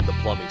always had the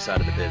plumbing side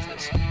of the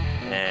business,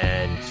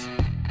 and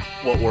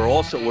what we're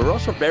also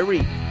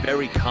very,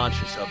 very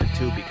conscious of it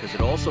too, because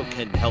it also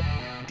can help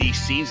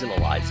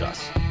deseasonalize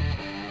us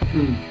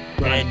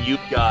and you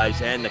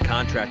guys and the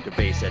contractor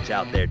base that's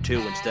out there too,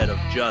 instead of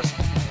just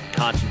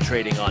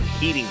concentrating on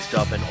heating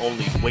stuff and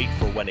only wait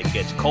for when it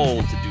gets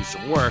cold to do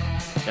some work,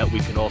 that we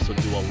can also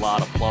do a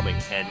lot of plumbing,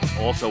 and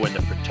also in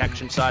the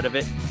protection side of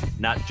it,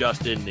 not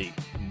just in the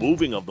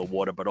moving of the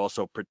water, but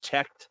also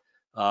protect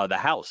the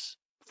house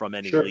from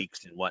any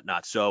leaks and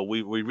whatnot. So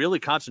we really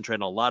concentrate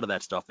on a lot of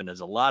that stuff, and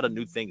there's a lot of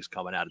new things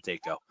coming out of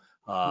Taco.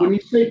 When you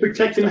say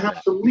protecting the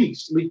house from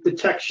leaks, leak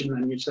detection,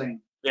 then you're saying?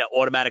 Yeah,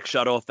 automatic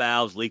shut-off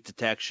valves, leak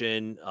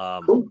detection,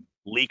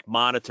 leak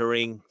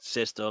monitoring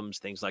systems,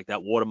 things like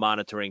that, water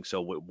monitoring.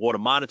 So water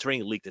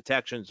monitoring, leak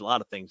detections, a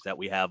lot of things that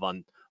we have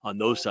on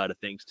those side of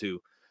things to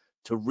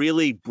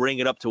really bring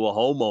it up to a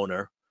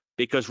homeowner,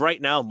 because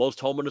right now most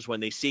homeowners, when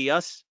they see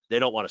us, they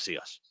don't want to see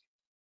us.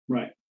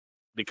 Right.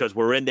 Because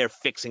we're in there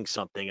fixing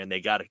something, and they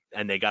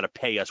gotta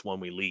pay us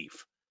when we leave.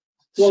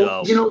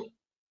 Well, so,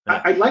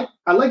 I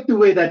like the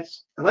way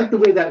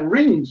that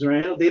rings,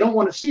 right? They don't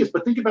want to see us,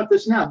 but think about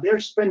this now. They're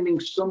spending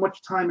so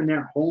much time in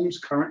their homes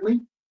currently.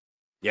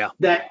 Yeah.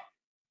 That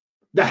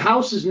the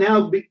house is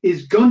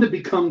going to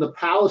become the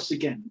palace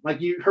again.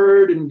 Like you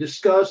heard and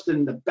discussed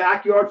in the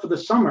backyard for the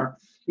summer.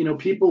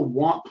 People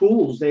want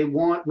pools. They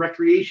want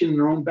recreation in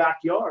their own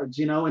backyards,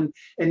 and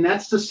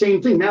that's the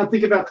same thing. Now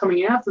think about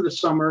coming after the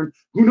summer.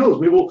 Who knows?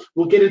 Maybe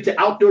we'll get into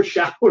outdoor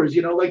showers,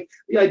 like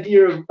the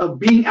idea of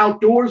being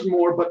outdoors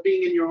more, but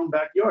being in your own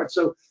backyard.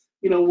 So,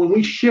 when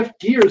we shift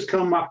gears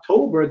come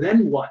October,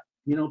 then what?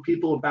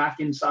 People are back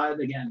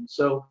inside again.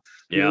 So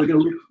they're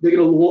going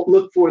to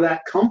look for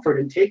that comfort.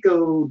 And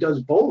Taco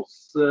does both,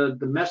 the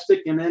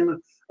domestic and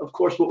then, of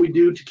course, what we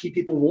do to keep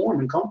people warm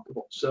and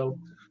comfortable. So,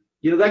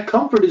 that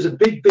comfort is a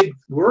big, big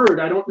word.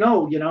 I don't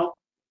know,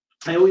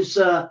 I always,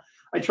 I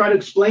try to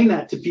explain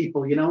that to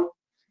people,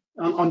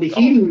 on the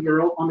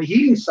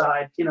heating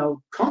side,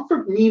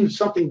 comfort means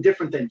something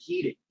different than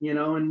heating,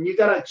 and you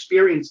got to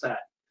experience that.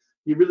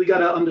 You really got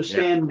to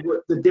understand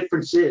what the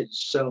difference is.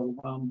 So,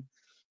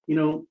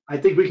 I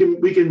think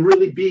we can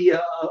really be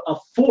a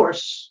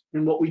force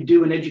in what we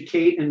do and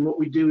educate and what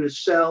we do to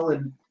sell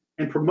and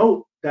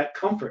promote that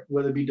comfort,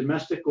 whether it be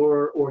domestic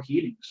or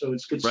heating. So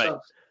it's good stuff.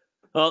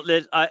 Well,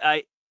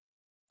 I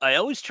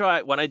always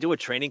try when I do a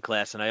training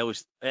class, and I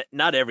always,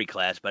 not every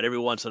class, but every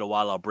once in a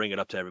while I'll bring it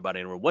up to everybody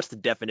in the room. What's the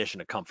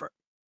definition of comfort?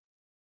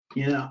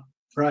 Yeah,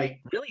 right.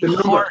 Really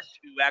hard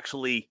to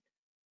actually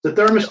the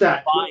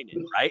thermostat define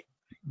it, right?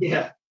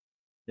 Yeah.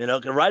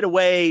 Right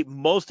away,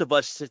 most of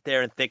us sit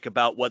there and think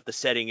about what the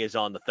setting is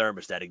on the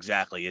thermostat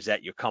exactly. Is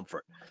that your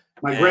comfort?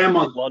 My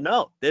grandmother. Well,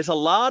 no, there's a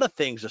lot of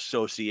things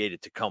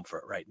associated to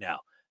comfort right now.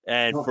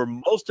 And for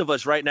most of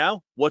us right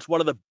now, what's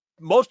one of the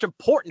most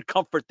important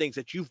comfort things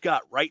that you've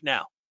got right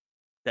now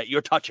that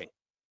you're touching?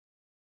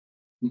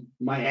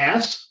 My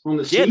ass on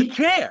the seat? Yeah, the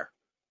chair.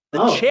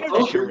 The chair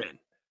that you're in.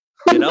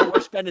 You know,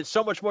 we're spending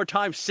so much more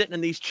time sitting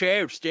in these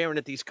chairs, staring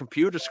at these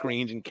computer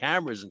screens and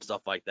cameras and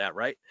stuff like that,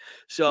 right?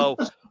 So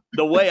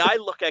the way I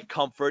look at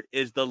comfort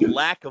is the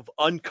lack of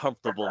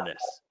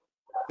uncomfortableness,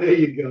 There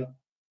you go.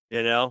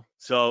 you know?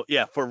 So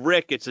yeah, for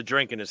Rick, it's a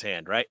drink in his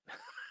hand, right?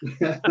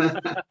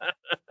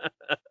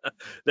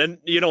 Then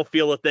you don't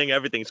feel a thing.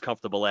 Everything's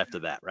comfortable after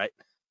that, right?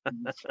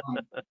 That's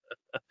funny.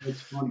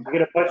 That's funny. I'm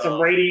gonna put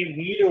some radiant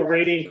heat or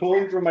radiant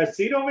cooling for my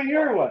seat over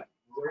here, or what?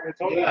 What are you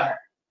talking about?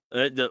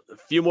 A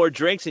few more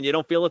drinks and you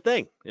don't feel a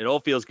thing. It all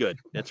feels good.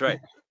 That's right.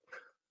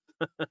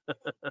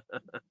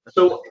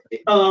 So,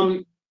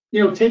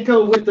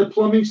 Takeo with the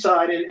plumbing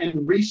side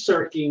and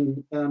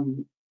recircing,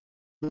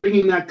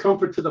 bringing that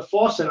comfort to the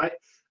faucet.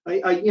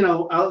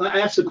 I'll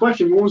ask the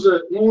question: When was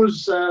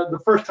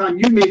the first time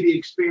you maybe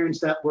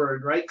experienced that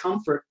word, right?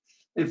 Comfort.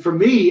 And for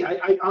me,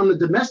 I on the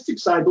domestic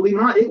side, believe it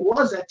or not, it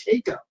was at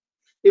Takeo.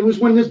 It was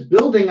when this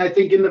building, I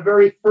think, in the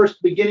very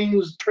first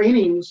beginnings,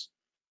 trainings,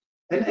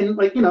 and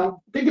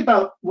think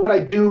about what I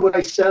do, what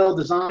I sell,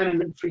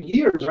 design, and for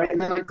years, right?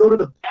 And then I go to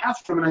the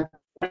bathroom and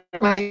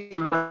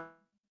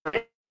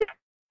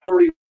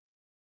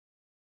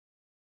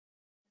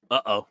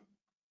Uh-oh.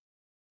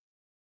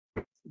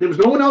 there was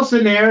no one else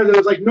in there. There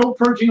was like no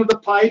purging of the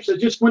pipes. I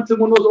just went to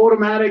one of those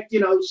automatic,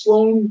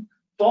 Sloan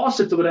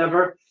faucets or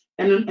whatever.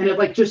 And it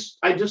I just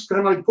kind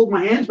of like pulled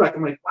my hands back.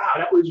 I'm like, wow,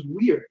 that was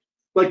weird.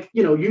 Like,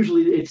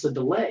 usually it's a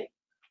delay,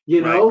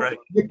 Right.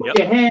 you put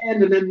your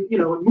hand and then,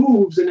 it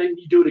moves and then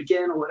you do it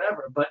again or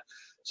whatever. But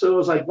so it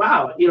was like,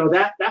 wow,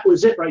 that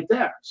was it right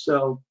there.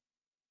 So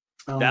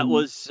that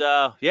was,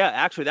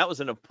 actually, that was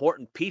an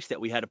important piece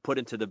that we had to put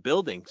into the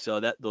building. So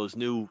that those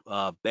new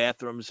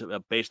bathrooms,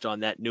 based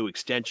on that new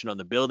extension on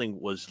the building,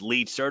 was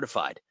LEED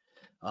certified,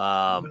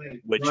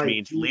 which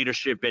means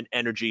leadership in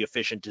energy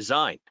efficient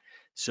design.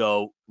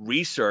 So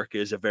recirc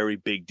is a very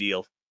big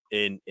deal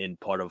in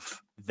part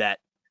of that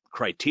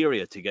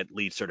criteria to get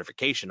LEED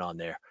certification on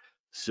there.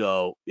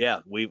 So yeah,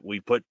 we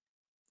put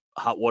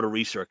hot water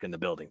recirc in the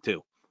building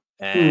too.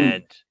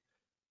 And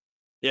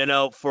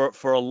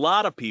for a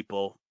lot of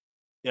people,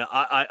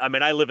 I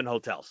mean, I live in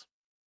hotels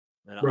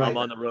and I'm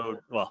on the road.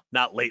 Well,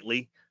 not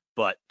lately,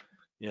 but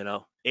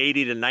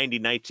 80 to 90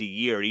 nights a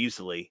year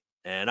easily.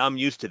 And I'm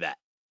used to that,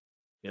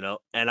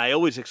 and I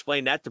always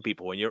explain that to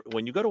people.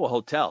 When you go to a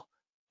hotel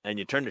and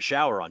you turn the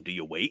shower on, do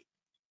you wait?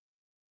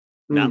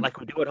 Not like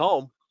we do at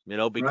home,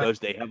 because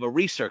they have a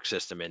recirc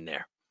system in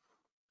there.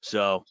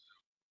 So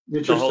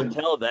the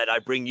hotel that I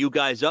bring you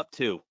guys up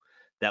to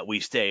that we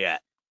stay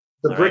at.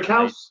 The Brick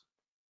House?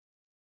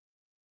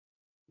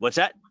 What's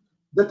that?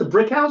 Is that the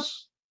Brick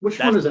House? Which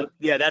one is it?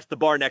 Yeah, that's the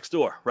bar next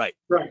door. Right.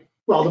 Right.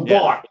 Well, the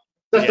bar.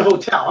 That's the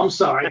hotel. I'm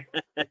sorry.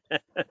 I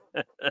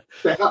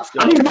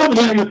didn't know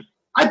that.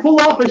 I pull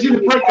up and see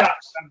the Brick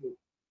House.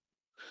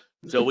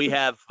 So we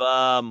have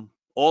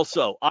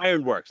also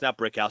Ironworks, not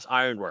Brick House,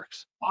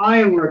 Ironworks.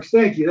 Ironworks,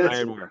 thank you. That's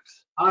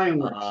Ironworks.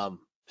 Ironworks.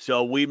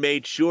 So we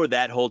made sure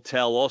that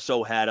hotel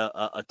also had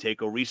a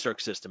Takeo recirc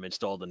system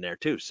installed in there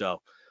too.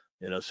 So,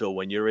 so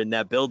when you're in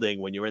that building,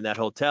 when you're in that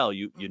hotel,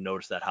 you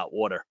notice that hot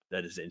water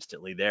that is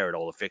instantly there at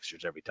all the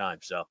fixtures every time.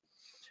 So,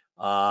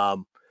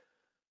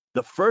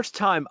 the first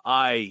time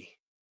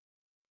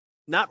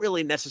not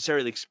really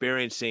necessarily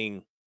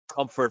experiencing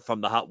comfort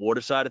from the hot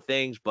water side of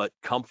things, but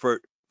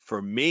comfort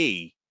for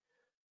me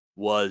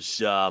was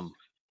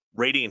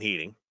radiant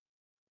heating.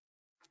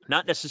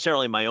 Not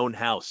necessarily my own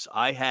house.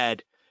 I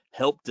had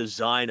helped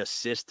design a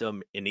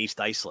system in East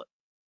Islip.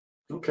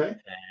 Okay.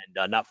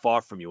 And not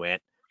far from you,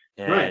 Ant.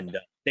 And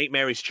St.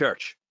 Mary's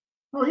Church.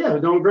 Oh, yeah, we're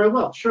doing very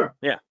well. Sure.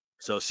 Yeah.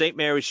 So St.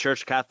 Mary's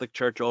Church, Catholic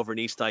Church over in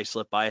East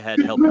Islip, I had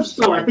helped.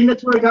 I think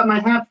that's where I got my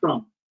hat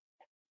from.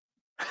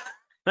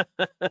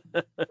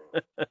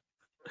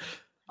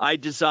 I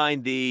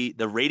designed the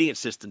radiant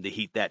system to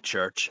heat that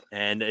church,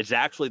 and it's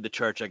actually the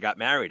church I got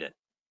married in.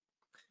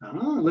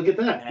 Oh, look at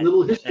that.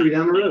 Little history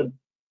down the road.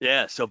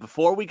 Yeah, so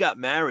before we got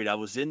married, I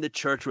was in the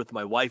church with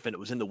my wife, and it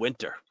was in the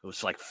winter. It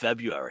was like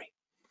February.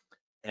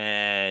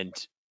 And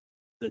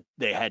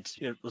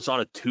it was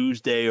on a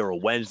Tuesday or a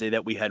Wednesday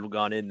that we had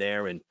gone in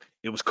there, and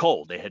it was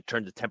cold. They had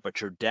turned the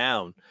temperature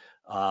down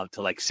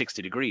to like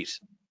 60 degrees.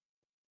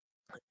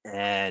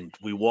 And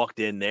we walked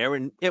in there,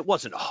 and it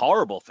wasn't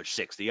horrible for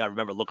 60. I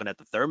remember looking at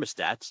the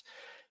thermostats,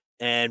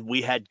 and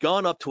we had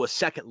gone up to a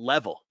second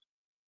level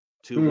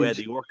to where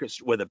the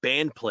orchestra, where the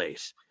band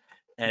plays.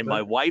 And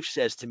my wife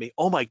says to me,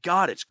 "Oh my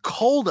God, it's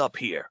cold up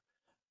here."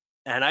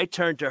 And I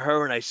turned to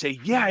her and I say,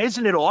 "Yeah,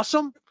 isn't it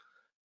awesome?"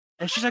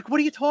 And she's like, "What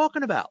are you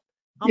talking about?"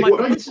 I'm like,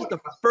 "This is the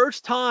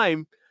first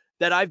time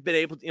that I've been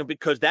able to,"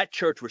 because that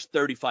church was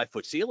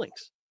 35-foot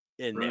ceilings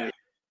in there.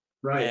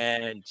 Right.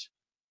 And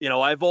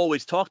I've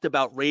always talked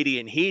about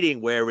radiant heating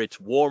where it's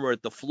warmer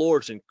at the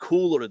floors and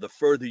cooler the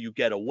further you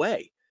get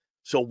away.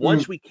 So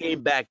once we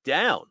came back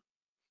down,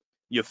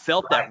 you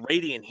felt that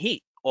radiant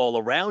heat all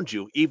around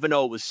you, even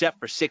though it was set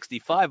for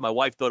 65. My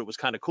wife thought it was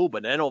kind of cool,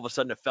 but then all of a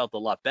sudden it felt a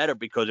lot better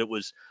because it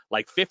was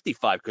like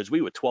 55 because we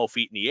were 12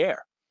 feet in the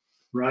air.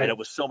 Right. And it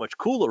was so much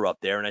cooler up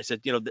there. And I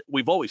said,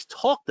 we've always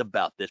talked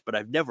about this, but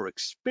I've never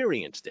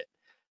experienced it.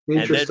 And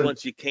then Interesting.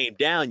 once you came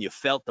down, you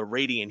felt the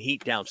radiant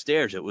heat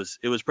downstairs. It was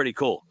pretty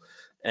cool.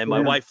 And my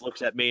Yeah. wife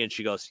looks at me and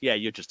she goes, "Yeah,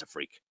 you're just a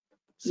freak."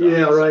 So,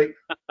 Yeah, right.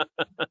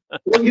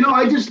 Well,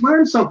 I just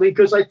learned something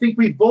because I think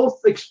we both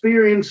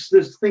experienced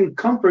this thing,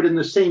 comfort, in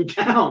the same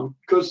town.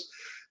 Because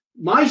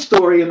my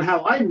story and how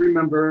I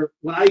remember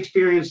when I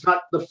experienced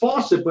not the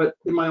faucet, but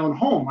in my own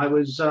home, I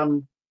was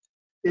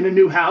in a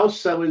new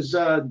house. I was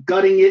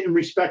gutting it in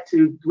respect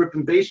to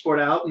ripping baseboard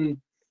out and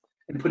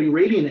putting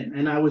radiant in.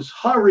 And I was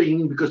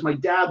hurrying because my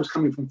dad was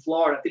coming from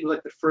Florida. I think it was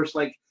like the first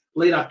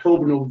late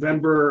October,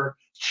 November,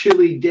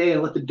 chilly day. I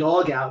let the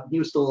dog out. He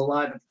was still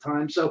alive at the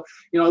time. So,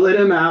 I let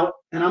him out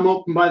and I'm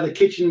open by the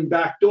kitchen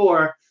back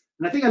door.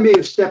 And I think I may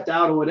have stepped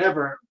out or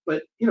whatever,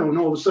 but and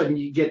all of a sudden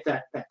you get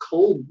that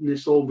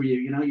coldness over you,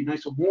 you're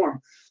nice and warm.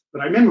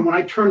 But I remember when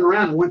I turned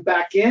around and went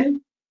back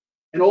in,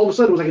 and all of a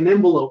sudden it was like an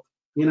envelope,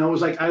 it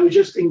was like I was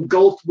just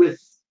engulfed with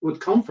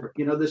comfort,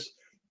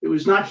 it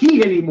was not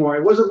heat anymore.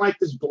 It wasn't like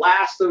this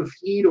blast of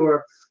heat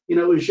or, it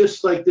was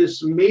just like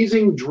this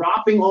amazing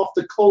dropping off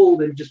the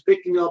cold and just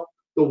picking up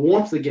the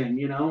warmth again,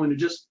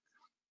 and it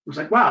was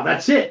like, wow,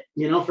 that's it,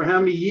 for how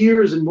many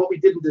years and what we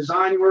did in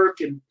design work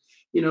and,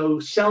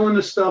 selling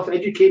the stuff,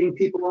 educating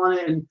people on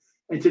it.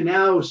 And to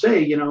now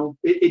say,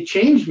 it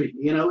changed me,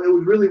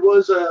 it really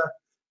was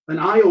an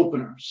eye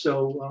opener.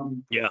 So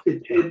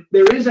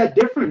there is that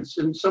difference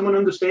in someone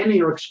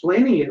understanding or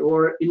explaining it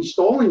or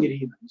installing it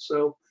even.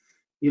 So,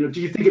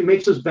 do you think it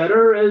makes us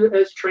better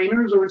as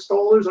trainers or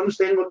installers,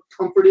 understanding what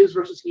comfort is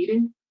versus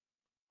heating?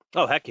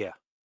 oh, heck yeah.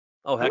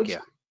 Oh, heck yeah.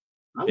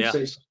 I would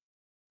say so.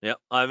 Yeah.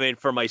 I mean,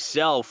 for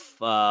myself,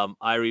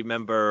 I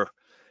remember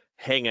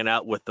hanging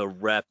out with a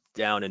rep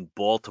down in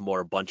Baltimore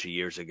a bunch of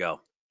years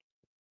ago.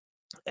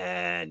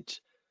 And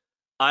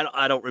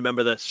I don't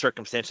remember the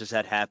circumstances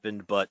that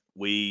happened, but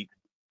we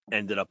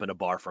ended up in a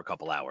bar for a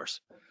couple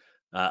hours.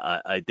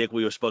 I think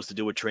we were supposed to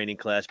do a training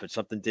class, but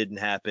something didn't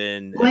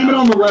happen. Blame it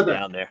on the weather.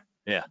 Down there.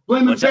 Yeah.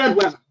 Blame it bad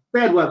weather.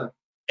 Bad weather.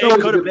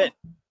 It could have been.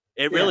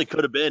 It really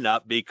could have been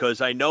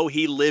because I know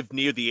he lived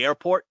near the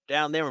airport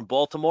down there in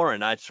Baltimore,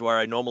 and that's where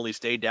I normally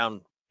stayed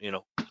down.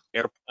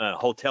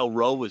 Hotel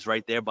Row was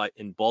right there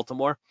in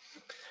Baltimore,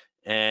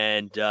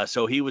 and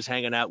so he was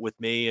hanging out with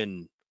me,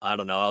 and I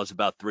don't know, I was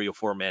about 3 or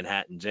 4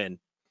 Manhattans in,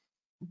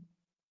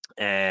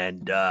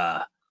 and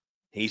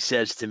he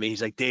says to me,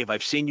 he's like, "Dave,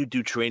 I've seen you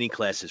do training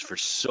classes for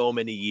so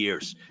many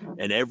years,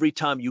 and every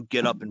time you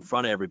get up in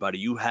front of everybody,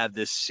 you have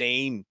this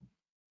same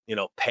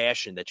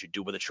passion that you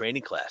do with a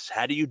training class.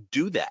 How do you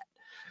do that?"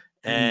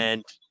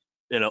 And,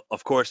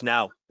 of course,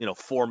 now,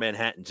 4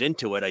 Manhattans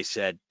into it, I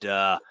said,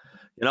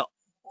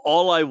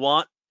 all I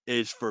want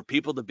is for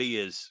people to be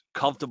as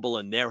comfortable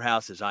in their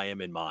house as I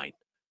am in mine.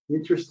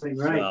 Interesting,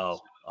 right?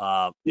 So,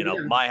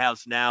 my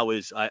house now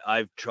is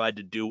I've tried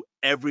to do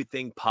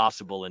everything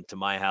possible into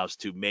my house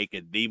to make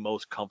it the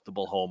most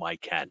comfortable home I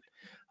can.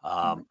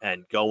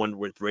 And going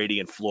with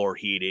radiant floor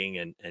heating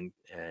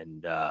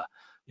and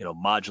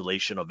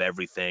modulation of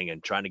everything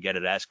and trying to get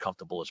it as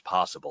comfortable as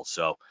possible.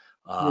 So,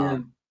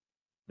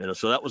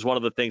 so that was one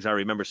of the things I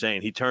remember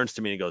saying. He turns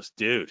to me and goes,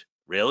 "Dude,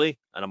 really?"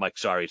 And I'm like,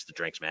 "Sorry, it's the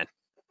drinks, man."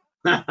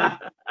 I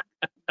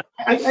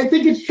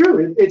think it's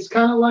true. It's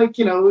kind of like,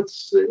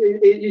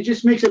 it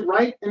just makes it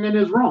right and then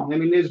there's wrong. I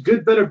mean, there's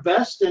good, better,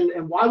 best.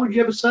 And why would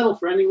you ever settle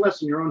for anything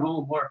less in your own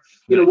home or,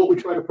 what we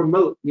try to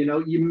promote?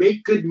 You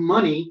make good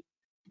money.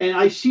 And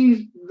I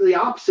see the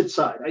opposite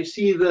side. I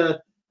see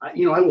I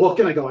walk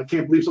in, I go, I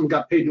can't believe someone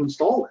got paid to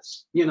install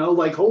this,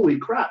 like, holy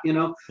crap,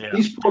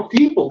 these poor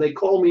people, they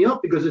call me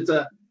up because it's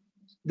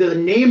the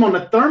name on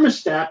the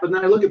thermostat, and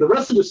then I look at the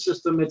rest of the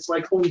system, it's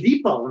like Home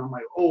Depot, and I'm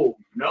like, oh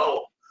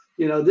no,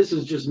 this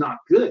is just not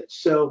good.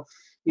 So,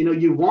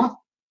 you want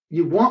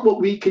what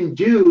we can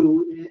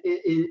do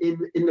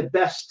in the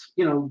best,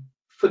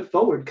 foot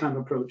forward kind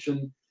of approach,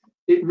 and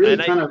it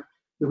really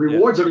it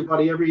rewards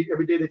everybody every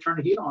day they turn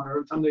the heat on or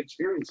every time they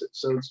experience it.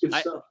 So it's good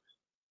stuff.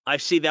 I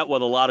see that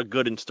with a lot of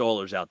good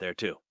installers out there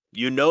too.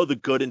 The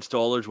good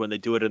installers when they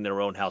do it in their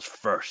own house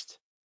first.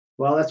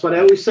 Well, that's what I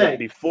always say.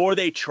 Before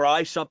they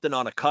try something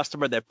on a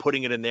customer, they're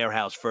putting it in their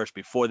house first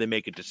before they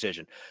make a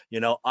decision.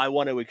 I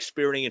want to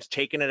experience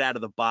taking it out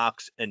of the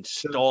box,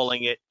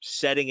 installing it,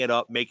 setting it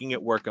up, making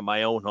it work in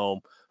my own home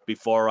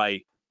before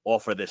I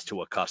offer this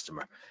to a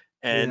customer.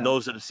 And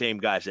those are the same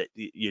guys that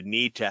you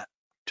need to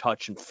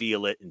touch and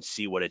feel it and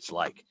see what it's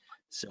like.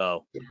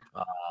 So,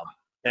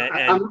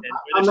 I'm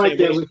right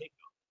there with you.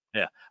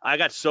 Yeah, I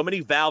got so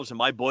many valves in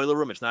my boiler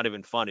room. It's not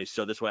even funny.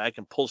 So this way I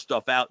can pull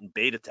stuff out and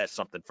beta test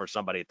something for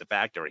somebody at the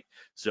factory.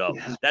 So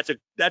that's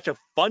a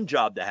fun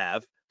job to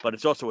have, but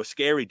it's also a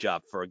scary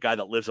job for a guy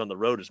that lives on the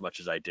road as much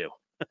as I do.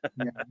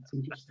 Yeah, that's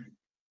interesting.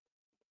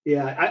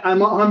 Yeah, I'm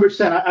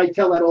 100%. I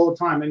tell that all the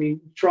time. I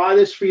mean, try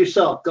this for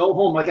yourself. Go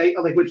home. Like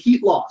with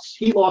heat loss.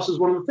 Heat loss is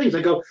one of the things.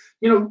 I go,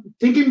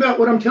 thinking about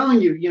what I'm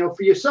telling you,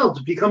 for yourself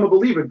to become a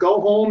believer.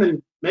 Go home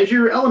and measure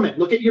your element.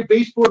 Look at your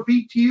baseboard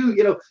BTU,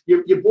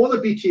 your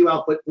boiler BTU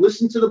output.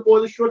 Listen to the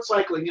boiler short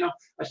cycling.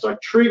 I start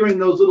triggering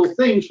those little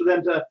things for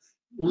them to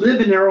live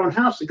in their own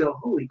house and go,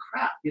 holy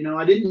crap,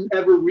 I didn't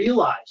ever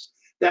realize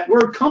that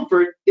word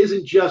comfort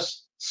isn't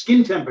just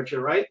skin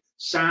temperature, right?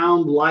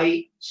 Sound,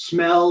 light,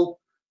 smell,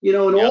 and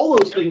all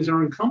those things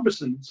are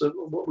encompassing. So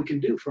what we can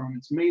do for them,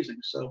 it's amazing.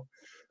 So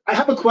I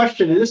have a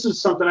question, and this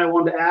is something I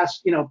wanted to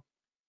ask,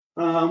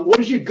 what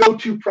is your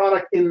go-to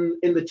product in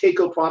the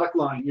Taco product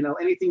line?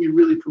 Anything you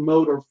really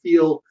promote or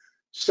feel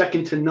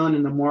second to none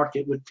in the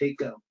market with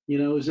Taco?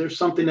 Is there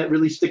something that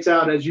really sticks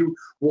out as you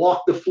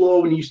walk the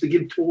floor when you used to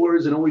give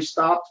tours and always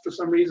stopped for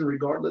some reason,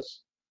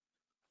 regardless?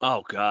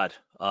 Oh God.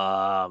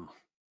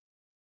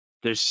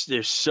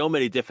 There's so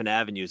many different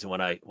avenues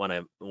when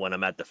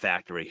I'm at the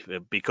factory,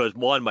 because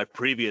one, my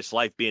previous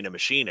life being a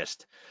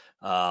machinist,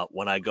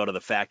 when I go to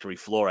the factory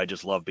floor, I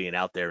just love being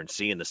out there and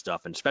seeing the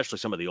stuff, and especially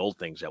some of the old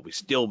things that we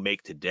still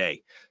make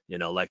today,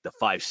 like the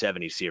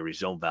 570 series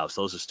zone valves.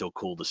 Those are still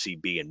cool to see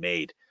being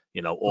made,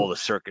 all the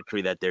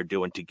circuitry that they're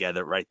doing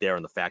together right there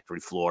on the factory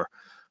floor.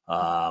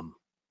 Not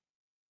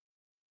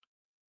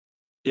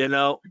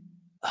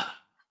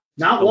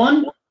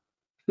one?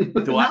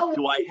 Do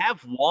I have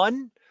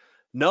one?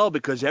 No,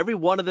 because every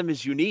one of them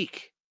is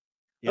unique.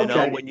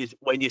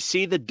 When you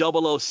see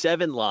the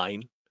 007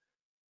 line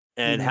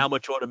and how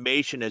much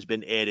automation has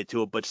been added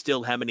to it, but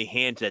still how many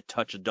hands that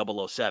touch a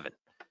 007.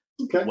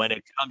 Okay. When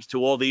it comes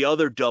to all the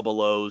other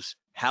 00s,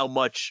 how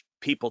much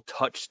people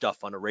touch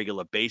stuff on a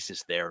regular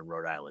basis there in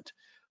Rhode Island.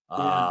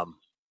 Yeah.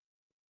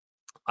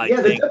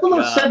 I think,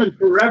 the 007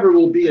 forever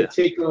will be a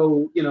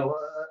Taco,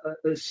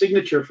 a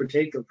signature for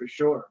Taco for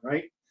sure,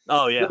 right?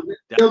 Oh yeah.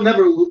 They'll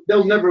never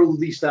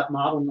release that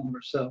model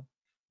number. So,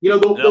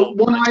 the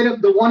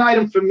one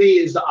item for me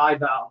is the eye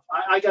valve.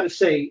 I got to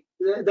say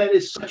that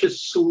is such a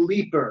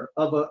sleeper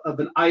of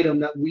an item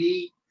that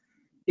we,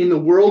 in the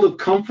world of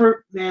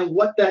comfort, man,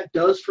 what that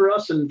does for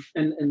us and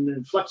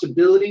the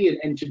flexibility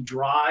and to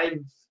drive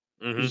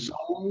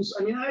zones.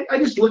 I mean, I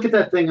just look at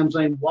that thing. I'm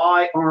saying,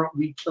 why aren't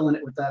we killing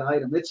it with that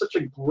item? It's such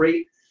a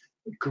great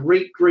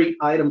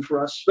item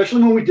for us,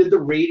 especially when we did the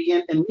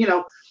radiant and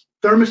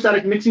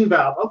thermostatic mixing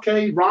valve.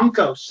 Okay,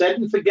 Ronco, set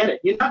and forget it.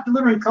 You're not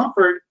delivering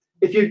comfort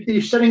if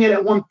you're setting it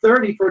at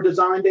 130 for a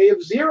design day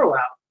of 0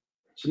 out.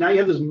 So now you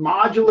have this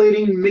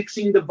modulating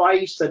mixing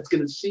device that's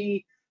going to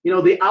see,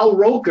 the Al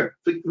Roker.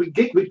 We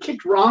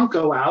kicked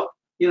Ronco out,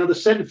 the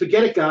set and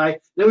forget it guy.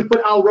 Then we put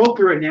Al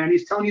Roker in there, and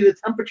he's telling you the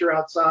temperature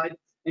outside,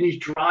 and he's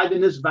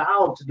driving this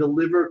valve to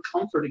deliver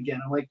comfort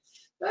again. I'm like,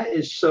 that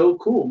is so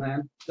cool,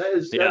 man. That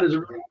is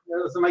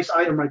a nice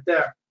item right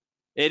there.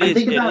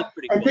 Think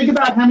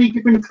about how many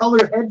different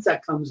color heads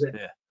that comes in.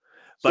 Yeah.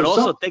 But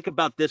also think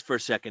about this for a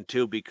second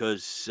too,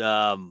 because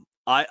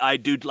I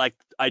do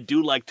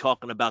like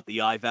talking about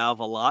the eye valve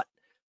a lot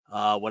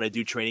when I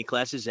do training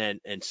classes, and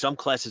some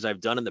classes I've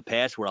done in the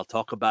past where I'll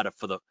talk about it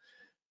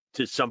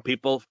to some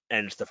people,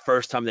 and it's the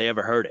first time they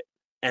ever heard it,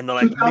 and they're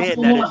like,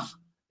 man, that is.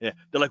 Yeah,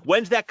 they're like,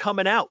 when's that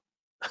coming out?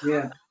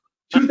 Yeah,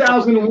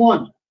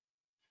 2001.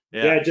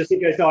 Yeah, just so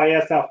you guys know, I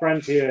asked our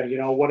friends here,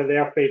 what are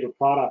their favorite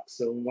products?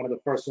 So one of the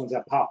first ones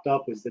that popped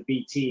up was the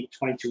BT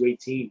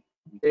 2218.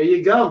 There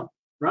you go.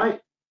 Right.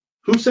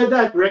 Who said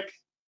that, Rick?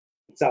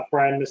 It's our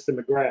friend, Mr.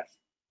 McGrath.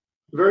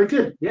 Very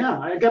good. Yeah,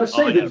 I got to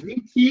say, the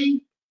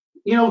VT,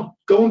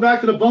 going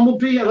back to the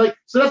Bumblebee,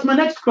 so that's my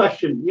next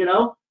question,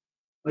 Are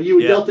you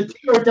a Delta T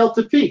or a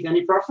Delta P?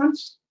 Any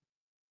preference?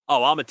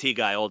 Oh, I'm a T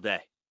guy all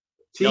day.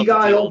 T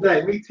guy all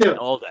day. Me too.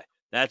 All day.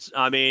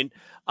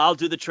 I'll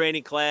do the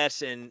training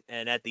class, and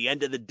at the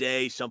end of the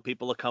day, some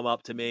people will come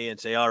up to me and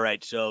say, all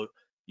right, so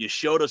you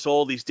showed us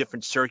all these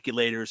different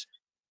circulators.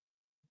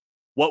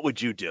 What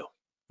would you do?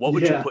 What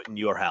would you put in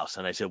your house?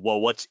 And I said, well,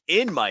 what's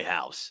in my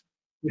house,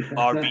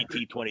 our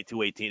VT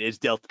 2218, is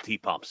Delta T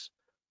pumps.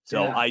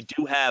 So I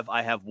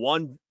have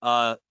one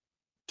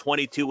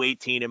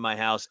 2218 in my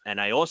house,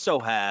 and I also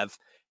have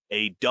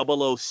a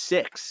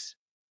 006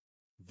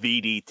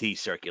 VDT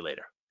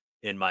circulator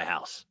in my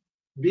house.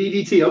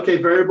 VDT,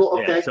 okay, variable,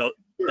 okay. Yeah, so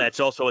that's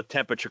also a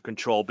temperature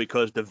control,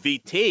 because the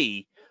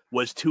VT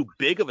was too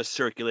big of a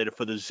circulator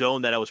for the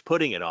zone that I was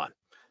putting it on.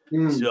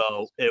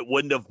 So it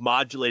wouldn't have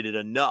modulated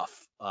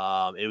enough.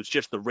 It was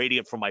just the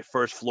radiant from my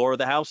first floor of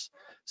the house.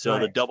 So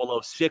the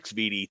 006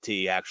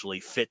 VDT actually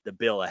fit the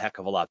bill a heck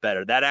of a lot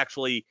better. That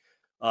actually,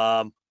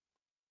 I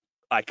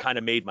kind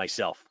of made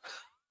myself.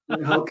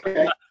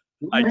 Okay.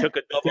 I took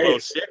a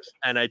 006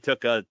 and I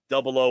took a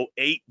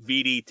 008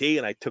 VDT,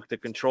 and I took the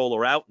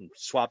controller out and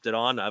swapped it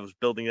on. I was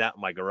building that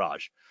in my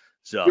garage.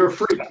 So you're a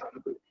freak.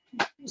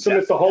 So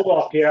Mr.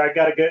 Holdorf here, I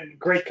got a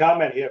great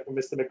comment here from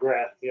Mr.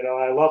 McGrath.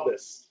 I love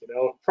this.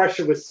 If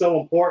pressure was so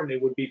important,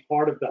 it would be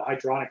part of the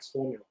hydronics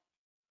formula.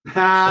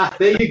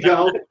 There you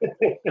go.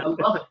 I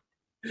love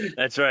it.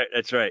 That's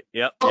right.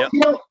 Yep.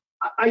 Well,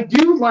 I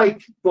do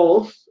like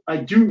both.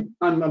 I'm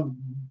a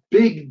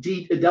big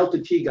Delta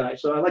T guy,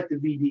 so I like the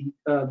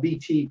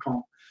VT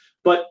pump.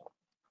 But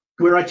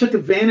where I took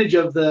advantage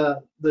of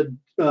the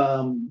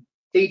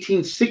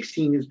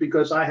 1816 is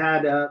because I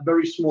had a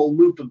very small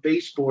loop of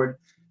baseboard,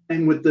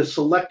 and with the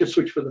selector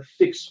switch for the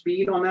fixed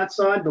speed on that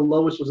side, the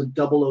lowest was a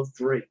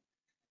 003.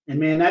 And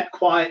man, that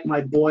quieted my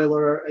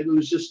boiler. It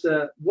was just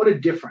what a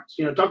difference.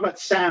 Talk about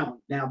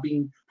sound now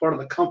being part of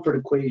the comfort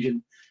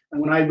equation.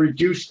 And when I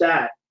reduced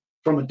that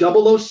from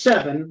a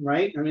 007,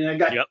 right? I mean, I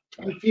got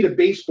 10 feet of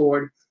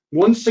baseboard,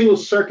 one single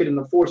circuit in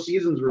the Four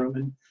Seasons room,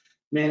 and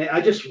man,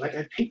 I just like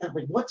I'm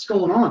like, what's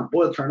going on?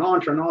 Boiler turn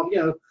on, turn off. You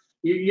know,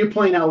 you're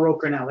playing Al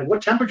Roker now. Like,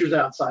 what temperature's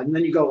outside? And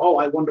then you go, oh,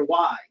 I wonder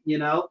why. You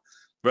know,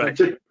 Right.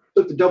 So I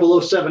took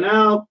the 007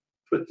 out,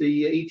 put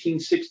the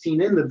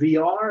 1816 in the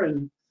VR,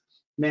 and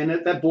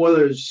man, that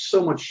boiler is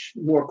so much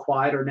more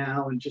quieter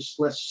now and just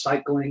less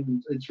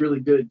cycling. It's really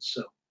good.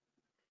 So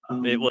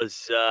It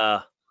was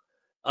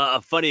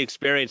a funny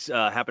experience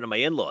happened to my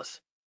in-laws.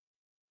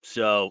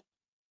 So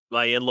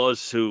my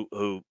in-laws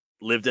who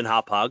lived in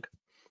Hauppauge,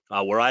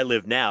 where I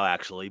live now,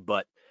 actually,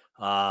 but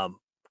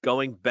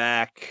going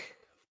back,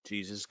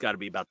 Jesus, it's got to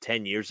be about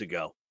 10 years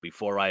ago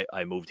before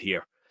I moved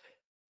here.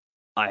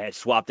 I had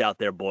swapped out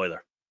their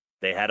boiler.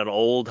 They had an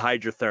old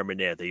hydrotherm in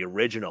there, the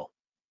original,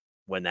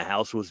 when the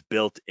house was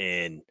built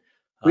in.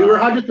 We were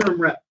hydrotherm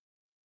rep.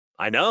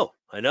 I know.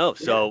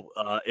 So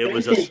it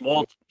was a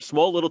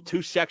small little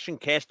 2-section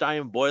cast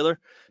iron boiler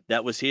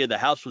that was here. The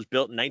house was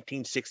built in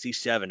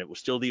 1967. It was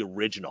still the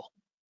original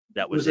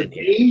that was in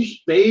here.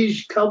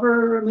 Beige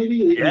cover,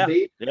 maybe? Yeah,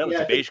 beige? It was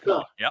a beige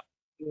color. Yep.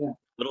 Yeah.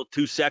 Little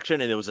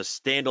 2-section, and there was a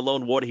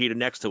standalone water heater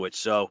next to it.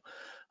 So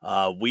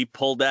we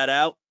pulled that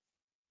out.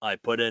 I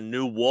put in a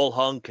new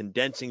wall-hung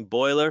condensing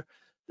boiler,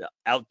 the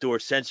outdoor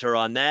sensor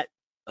on that.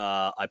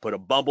 I put a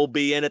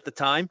Bumblebee in at the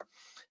time,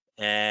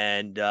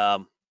 and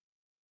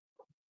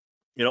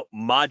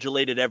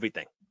modulated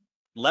everything.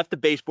 Left the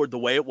baseboard the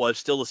way it was,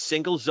 still a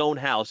single zone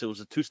house. It was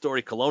a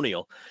 2-story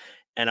colonial.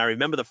 And I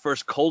remember the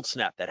first cold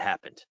snap that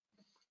happened.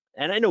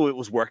 And I knew it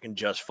was working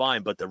just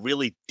fine, but the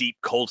really deep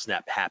cold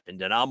snap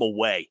happened, and I'm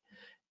away.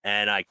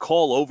 And I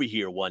call over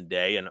here one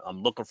day, and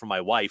I'm looking for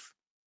my wife.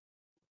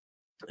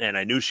 And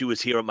I knew she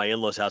was here at my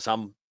in-laws' house.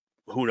 I'm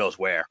who knows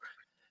where.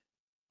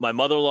 My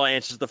mother-in-law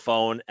answers the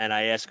phone, and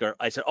I ask her,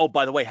 I said, oh,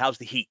 by the way, how's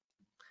the heat?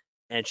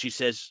 And she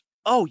says,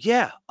 oh,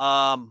 yeah,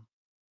 I'm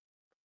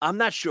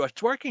not sure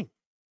it's working.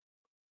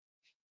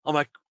 I'm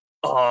like,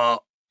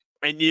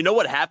 and you know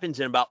what happens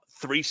in about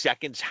 3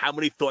 seconds? How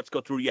many thoughts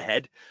go through your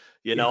head?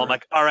 I'm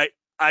like, all right,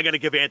 I got to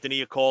give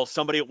Anthony a call,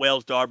 somebody at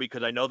Wales-Darby,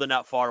 because I know they're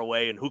not far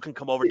away, and who can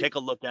come over, take a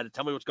look at it,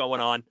 tell me what's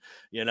going on,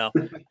 And I'm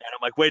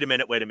like, wait a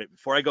minute,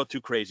 before I go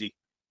too crazy,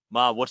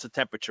 Mom, what's the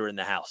temperature in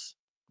the house?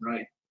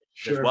 Right.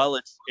 Sure. Says, well,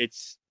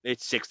 it's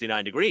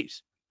 69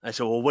 degrees. I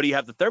said, well, what do you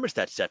have the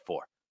thermostat set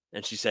for?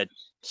 And she said,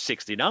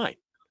 69.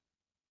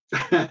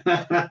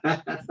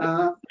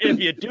 If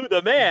you do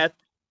the math,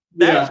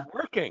 that's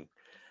working.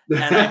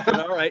 And I said,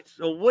 all right,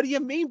 so what do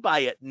you mean by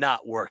it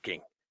not working?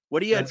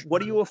 What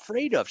are you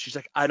afraid of? She's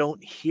like, I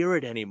don't hear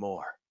it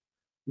anymore.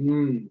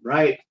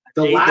 Right.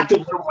 The lack of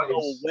noise.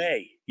 Go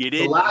away. You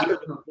didn't hear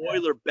the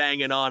boiler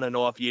banging on and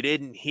off. You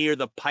didn't hear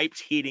the pipes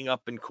heating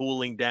up and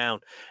cooling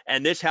down.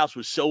 And this house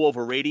was so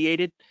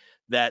over-radiated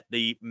that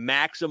the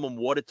maximum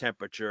water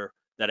temperature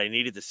that I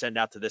needed to send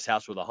out to this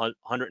house was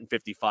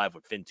 155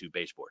 with fin 2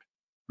 baseboard.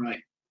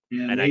 Right.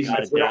 Yeah, and I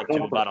got it down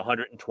to about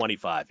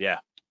 125. Yeah.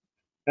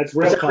 That's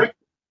real comfort.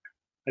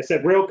 I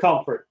said real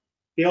comfort.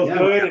 Feels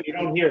good and you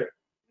don't hear it.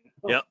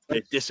 Yep.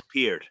 It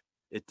disappeared.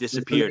 It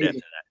disappeared after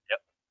that.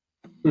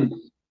 Yep.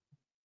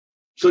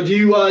 So do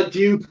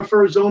you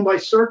prefer zone by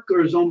circ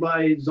or zone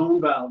by zone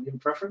valve? Do you have a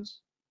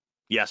preference?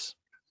 Yes.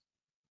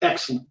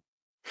 Excellent.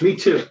 Me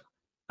too.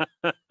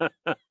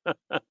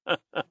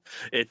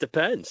 It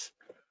depends.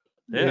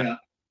 Yeah.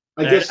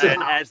 I guess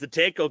and as the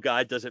Takeo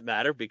guy, doesn't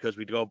matter because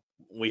we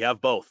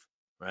have both,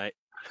 right?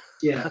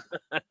 Yeah.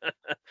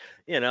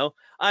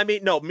 I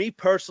mean, no, me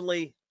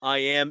personally, I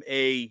am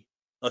a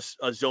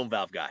zone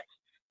valve guy,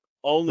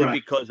 only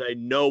because I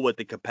know what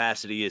the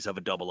capacity is of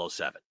a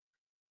 007.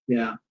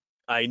 Yeah.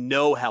 I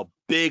know how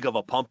big of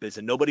a pump is,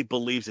 and nobody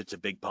believes it's a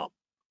big pump.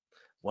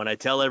 When I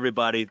tell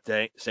everybody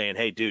saying,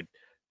 hey, dude,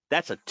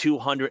 that's a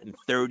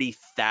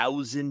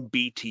 230,000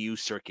 BTU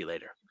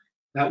circulator.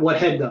 At what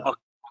head though?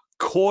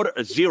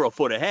 A 0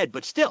 foot ahead,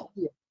 but still.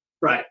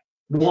 Right.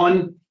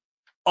 A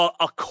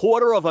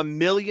quarter of a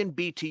million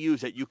BTUs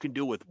that you can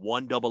do with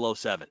one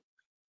 007.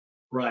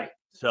 Right.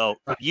 So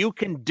you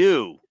can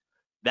do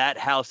that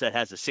house that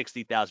has a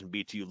 60,000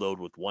 BTU load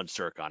with one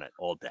circ on it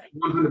all day.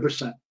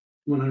 100%.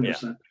 100%. Yeah.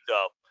 So,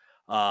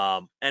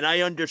 and I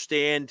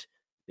understand,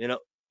 you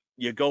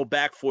go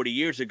back 40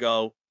 years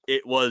ago,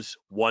 it was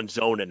one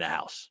zone in the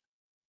house.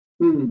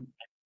 Mm.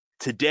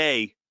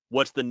 Today,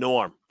 what's the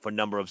norm for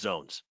number of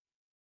zones?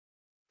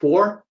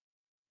 4?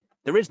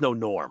 There is no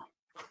norm.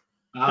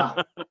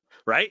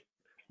 Right?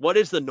 What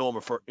is the norm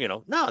for,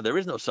 no, there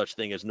is no such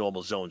thing as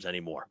normal zones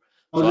anymore.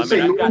 I was going to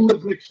say, Norm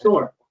lives next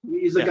door.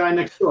 He's the guy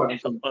next door.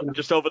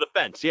 Just over the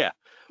fence, yeah.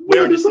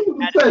 Just over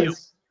the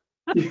fence.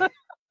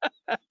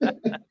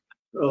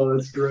 Oh,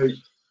 that's great.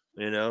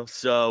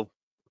 So.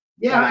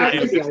 Yeah, I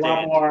think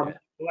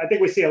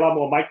we see a lot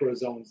more micro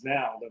zones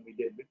now than we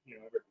did,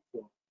 ever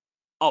before.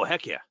 Oh,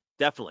 heck yeah,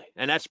 definitely.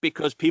 And that's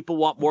because people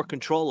want more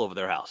control over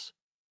their house.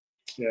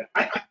 Yeah.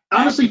 I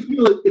honestly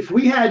feel if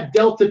we had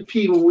Delta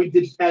P when we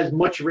did as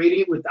much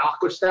radiant with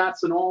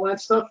aquastats and all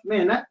that stuff,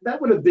 man,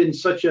 that would have been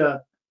such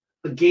a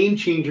a game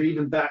changer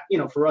even back,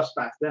 for us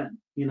back then,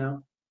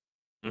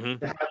 Hmm.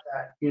 to have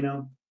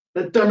that,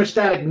 that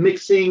thermostatic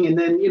mixing, and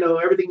then,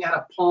 everything had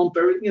a pump,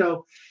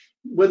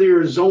 whether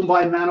you're a zone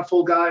by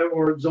manifold guy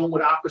or zone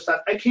with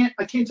aquastats. I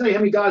can't tell you how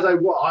many guys I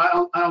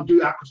don't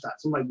do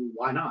aquastats. I'm like, well,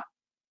 why not?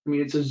 I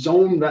mean, it's a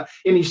zone that,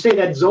 and you say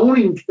that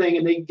zoning thing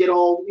and they get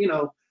all,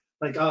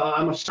 like,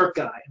 I'm a CERT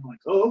guy. I'm like,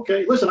 oh,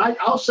 okay, listen,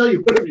 I'll sell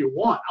you whatever you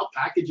want. I'll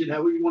package it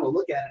however you want to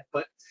look at it.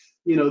 But,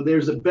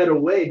 there's a better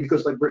way,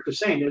 because like Rick was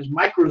saying, there's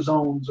micro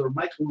zones or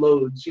micro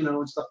loads,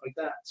 and stuff like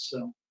that.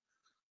 So,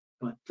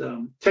 but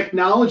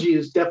technology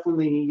is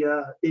definitely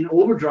in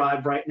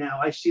overdrive right now.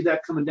 I see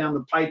that coming down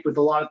the pipe with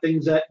a lot of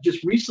things that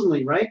just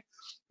recently, right?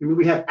 I mean,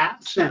 we have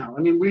apps now.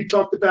 I mean, we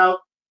talked about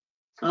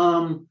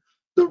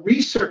the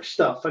research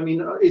stuff. I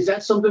mean, is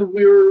that something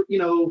we're,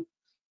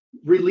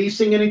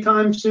 releasing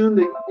anytime soon?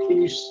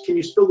 Can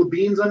you spill the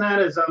beans on that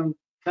as I'm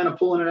kind of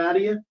pulling it out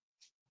of you?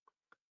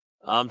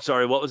 I'm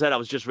sorry, what was that? I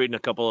was just reading a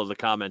couple of the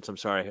comments. I'm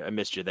sorry, I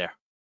missed you there.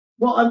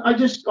 Well, I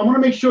want to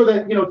make sure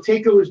that,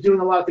 Takeo is doing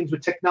a lot of things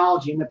with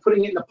technology, and they're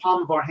putting it in the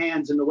palm of our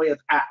hands in the way of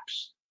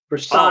apps for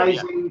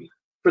sizing,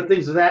 for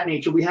things of that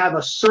nature. We have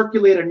a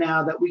circulator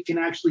now that we can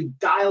actually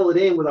dial it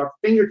in with our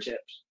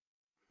fingertips.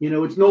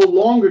 It's no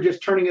longer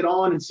just turning it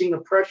on and seeing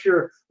a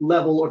pressure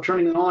level, or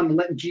turning it on and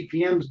letting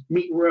GPMs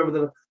meet wherever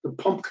the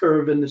pump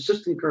curve and the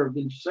system curve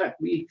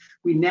intersect. We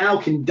now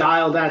can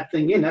dial that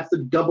thing in. That's the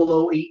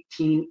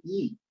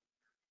 0018E.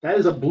 That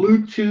is a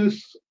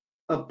Bluetooth,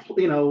 a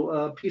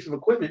piece of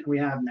equipment we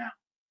have now.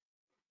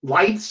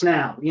 Lights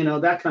now,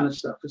 that kind of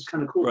stuff. It's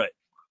kind of cool. Right.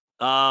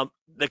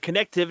 The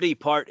connectivity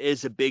part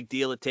is a big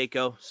deal at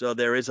Takeo. So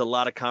there is a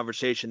lot of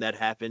conversation that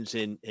happens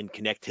in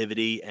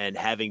connectivity and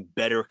having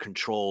better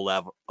control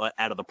out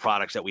of the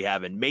products that we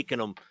have and making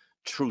them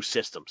true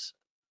systems.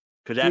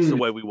 Because that's the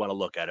way we want to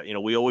look at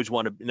it. We always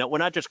want to, we're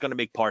not just going to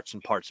make parts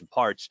and parts and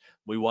parts.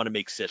 We want to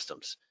make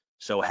systems.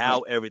 So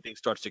how everything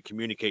starts to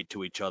communicate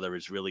to each other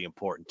is really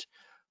important.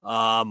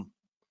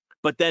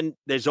 But then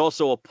there's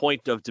also a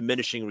point of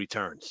diminishing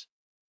returns,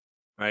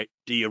 right?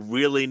 Do you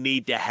really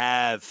need to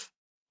have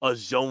a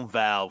zone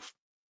valve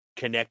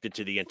connected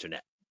to the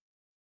internet?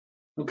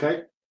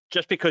 Okay.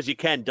 Just because you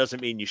can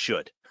doesn't mean you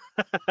should.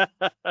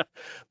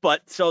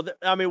 But so,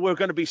 we're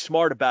going to be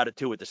smart about it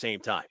too at the same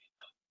time.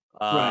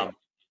 Right.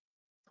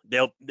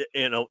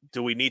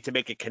 Do we need to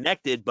make it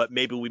connected? But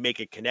maybe we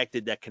make it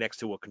connected that connects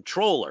to a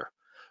controller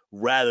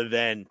rather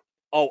than,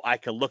 I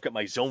can look at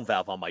my zone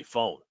valve on my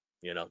phone.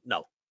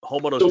 No,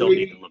 homeowners don't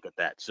need to look at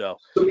that. So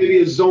maybe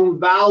a zone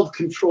valve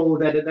controller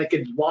that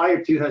gets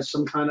wired to has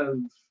some kind of,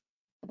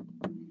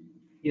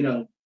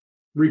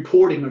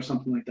 reporting or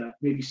something like that.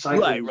 Maybe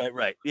cycle.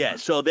 Right. Yeah.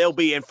 So there'll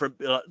be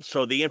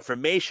so the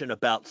information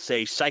about,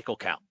 say, cycle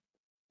count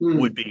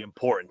would be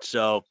important.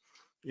 So,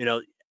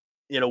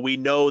 we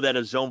know that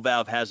a zone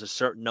valve has a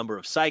certain number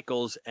of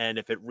cycles, and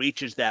if it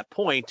reaches that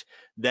point,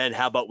 then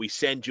how about we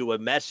send you a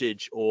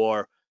message,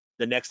 or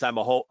the next time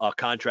a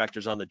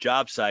contractor's on the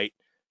job site,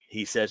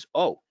 he says,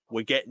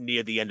 we're getting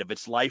near the end of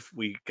its life.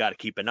 We got to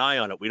keep an eye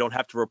on it. We don't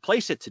have to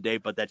replace it today,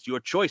 but that's your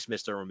choice,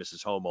 Mr. or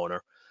Mrs. Homeowner.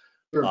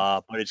 Sure.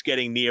 But it's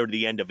getting near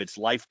the end of its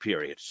life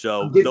period.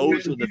 So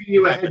those are giving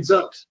you a heads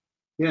up.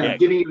 Yeah,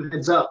 giving you a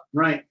heads up.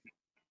 Right.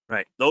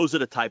 Right. Those are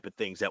the type of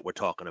things that we're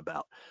talking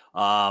about.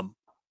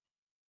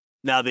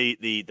 Now,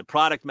 the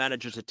product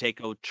managers at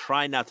Takeo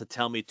try not to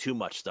tell me too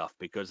much stuff,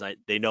 because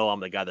they know I'm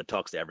the guy that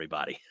talks to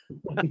everybody.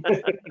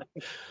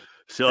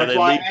 So that's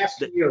why I'm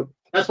asking you.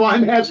 That's why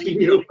I'm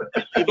asking you.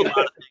 Leave a lot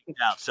of things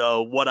out.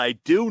 So what I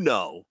do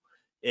know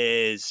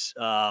is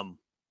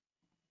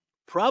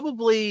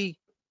probably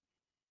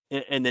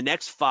in the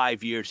next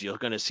 5 years, you're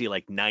going to see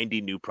like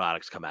 90 new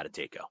products come out of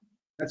Takeo.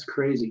 That's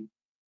crazy.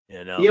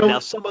 Now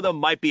some of them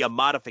might be a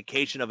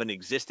modification of an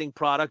existing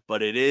product,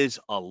 but it is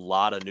a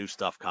lot of new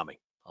stuff coming.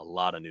 A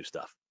lot of new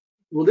stuff.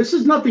 Well, this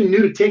is nothing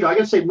new to Takeo. I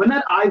gotta say, when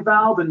that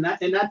iValve and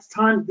that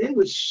time, there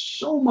was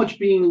so much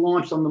being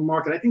launched on the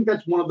market. I think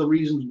that's one of the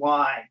reasons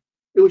why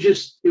it was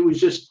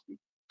just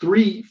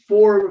 3,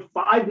 4,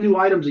 5 new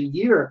items a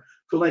year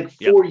for like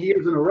 4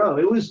 years in a row.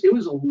 It was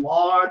a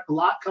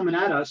lot coming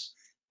at us.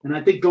 And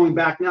I think going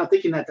back now,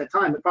 thinking at that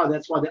time,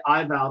 that's why the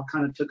iValve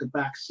kind of took a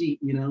back seat,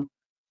 Yeah.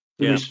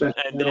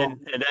 And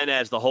then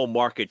as the whole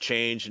market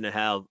changed, and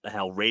how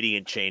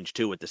Radiant changed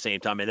too at the same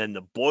time, and then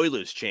the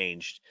boilers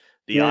changed,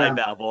 the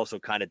iValve also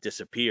kind of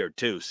disappeared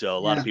too. So a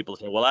lot of people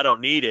say, well, I don't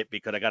need it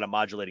because I got a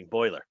modulating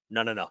boiler.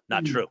 No,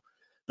 not true.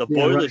 The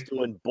boiler's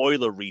doing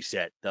boiler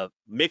reset. The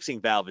mixing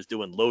valve is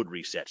doing load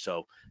reset.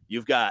 So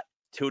you've got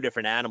two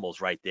different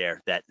animals right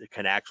there that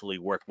can actually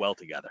work well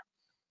together.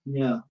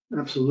 Yeah,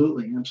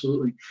 absolutely.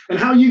 And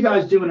how are you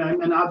guys doing?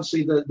 And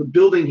obviously the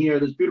building here,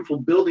 this beautiful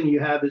building you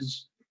have,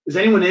 is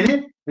anyone in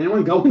it?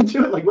 Anyone going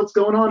to it? Like, what's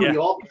going on in the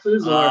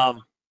offices? Or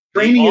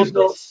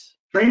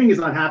training is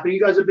not happening. You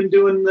guys have been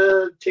doing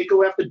the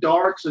Takeo After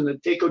Darks and the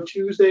Takeo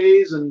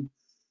Tuesdays, and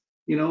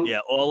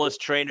all us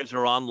trainers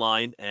are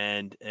online,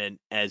 and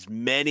as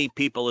many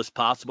people as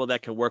possible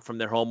that can work from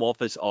their home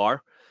office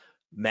are.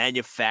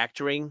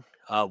 Manufacturing,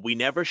 we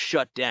never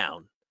shut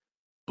down,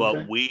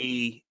 but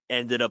we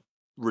ended up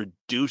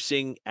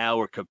reducing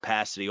our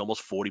capacity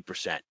almost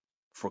 40%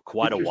 for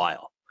quite a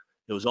while.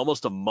 It was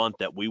almost a month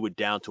that we were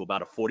down to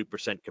about a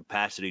 40%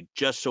 capacity,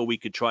 just so we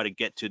could try to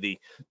get to the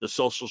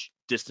social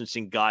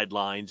distancing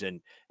guidelines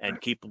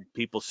and keep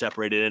people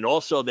separated. And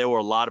also there were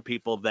a lot of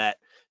people that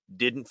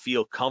didn't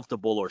feel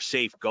comfortable or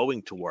safe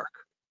going to work,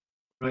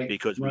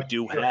 because we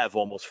do have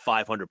almost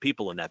 500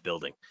 people in that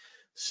building.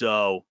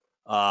 So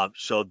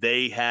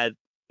they had,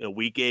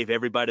 we gave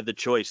everybody the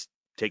choice: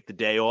 take the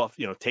day off,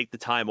 take the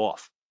time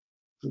off.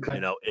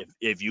 Okay.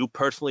 If you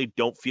personally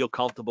don't feel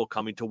comfortable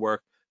coming to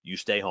work, you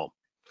stay home.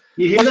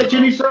 You hear that,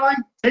 Jimmy Stein?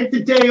 Take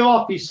the day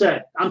off, he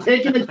said. I'm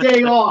taking the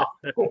day off.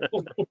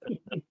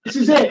 This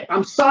is it.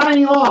 I'm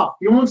signing off.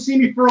 You won't see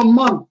me for a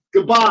month.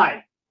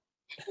 Goodbye.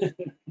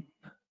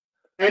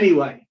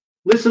 Anyway,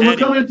 listen, we're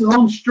coming into the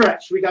home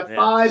stretch. We got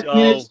 5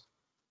 minutes.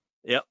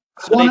 Yep.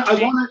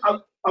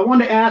 I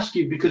want to ask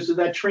you, because of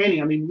that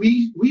training. I mean,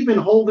 we've been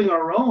holding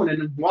our own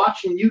and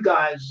watching you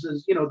guys,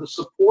 as the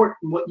support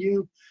and what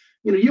you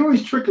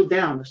always trickle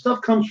down. The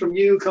stuff comes from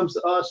you, comes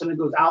to us, and it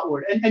goes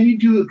outward. And you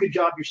do a good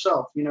job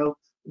yourself.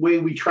 Way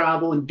we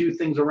travel and do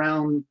things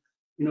around,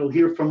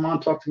 here from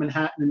Montauk to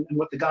Manhattan, and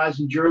what the guys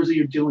in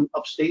Jersey are doing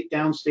upstate,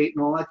 downstate,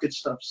 and all that good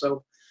stuff.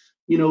 So,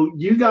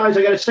 you guys,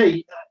 I got to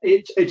say,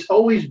 it's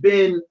always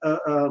been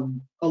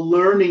a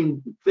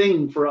learning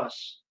thing for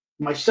us.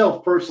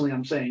 Myself personally,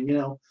 I'm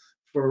saying,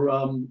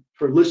 for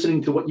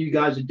listening to what you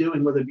guys are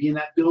doing, whether it be in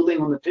that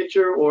building on the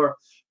picture or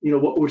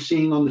what we're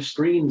seeing on the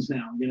screens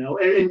now.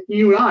 And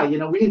you and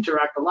I, we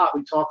interact a lot.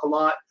 We talk a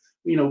lot.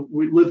 We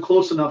live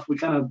close enough. We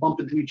kind of bump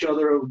into each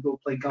other, or we go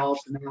play golf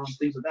and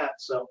things like that.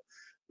 So,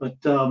 but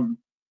I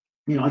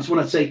just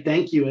want to say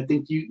thank you. I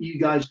think you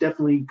guys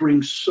definitely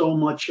bring so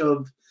much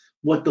of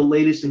what the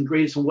latest and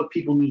greatest and what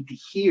people need to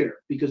hear,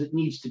 because it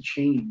needs to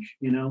change.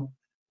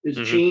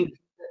 There's change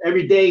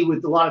every day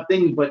with a lot of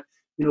things, but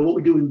what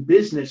we do in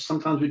business,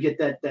 sometimes we get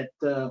that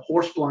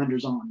horse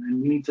blinders on,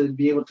 and we need to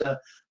be able to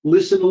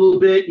listen a little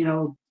bit,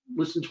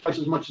 listen twice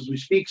as much as we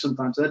speak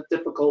sometimes. That's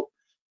difficult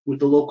with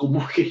the local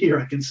market here.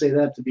 I can say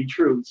that to be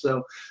true.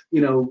 So,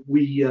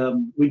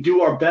 we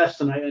do our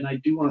best, and I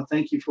do want to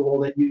thank you for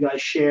all that you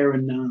guys share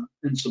and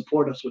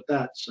support us with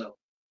that. So,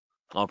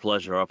 our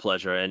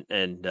pleasure.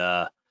 And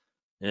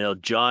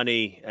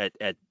Johnny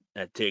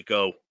at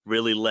Takeo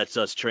really lets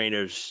us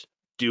trainers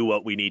do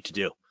what we need to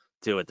do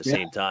too at the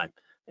same time.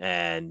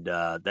 And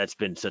that's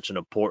been such an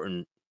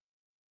important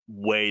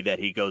way that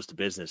he goes to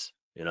business,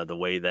 the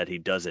way that he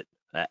does it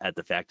at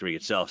the factory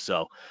itself.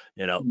 So,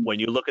 when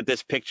you look at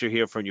this picture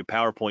here from your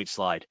PowerPoint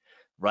slide,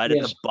 right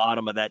at the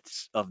bottom of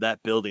that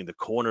building, the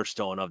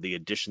cornerstone of the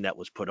addition that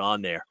was put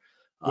on there,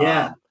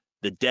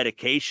 the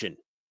dedication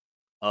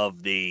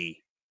of the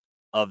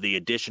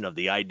addition of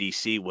the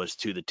IDC was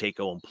to the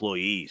Takeo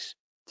employees,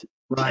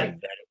 and that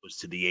it was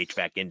to the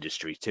HVAC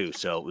industry too.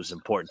 So it was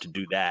important to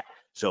do that.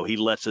 So he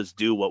lets us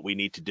do what we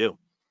need to do.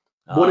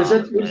 What is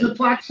it? What does the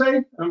plaque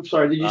say? I'm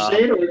sorry. Did you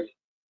say it? Or?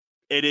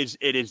 It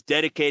is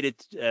dedicated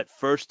at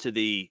first to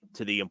the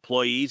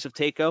employees of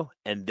Takeo,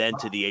 and then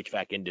to the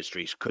HVAC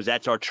industries, because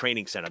that's our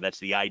training center. That's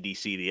the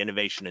IDC, the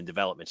Innovation and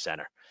Development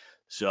Center.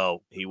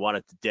 So he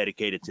wanted to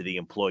dedicate it to the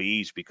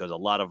employees, because a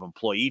lot of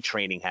employee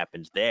training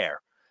happens there,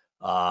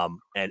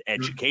 and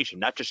education,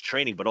 not just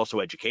training, but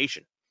also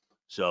education.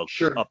 So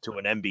up to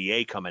an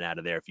MBA coming out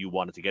of there. If you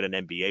wanted to get an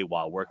MBA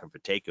while working for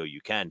Takeo,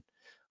 you can.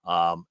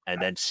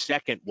 And then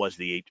second was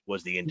the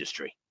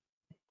industry.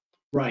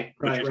 Right.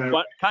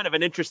 Kind of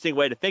an interesting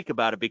way to think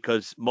about it,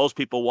 because most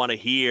people want to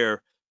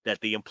hear that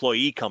the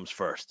employee comes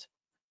first,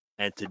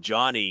 and to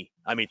Johnny,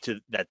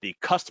 that the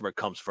customer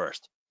comes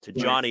first. To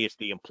Johnny, it's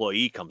the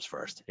employee comes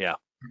first. Yeah.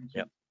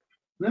 Yeah,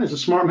 he's a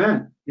smart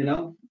man.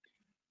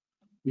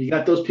 You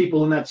got those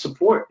people in that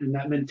support and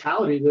that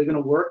mentality. They're going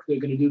to work. They're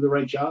going to do the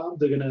right job.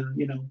 They're going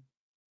to,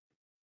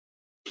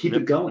 keep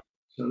it going.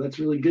 So that's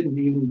really good,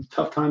 even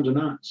tough times or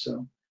not.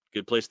 So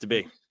good place to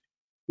be.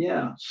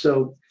 Yeah.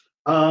 So,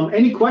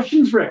 any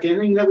questions, Rick?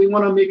 Anything that we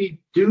want to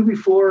maybe do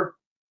before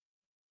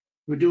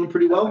we're doing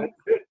pretty well?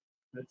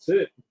 That's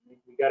it.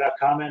 We got our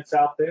comments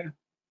out there.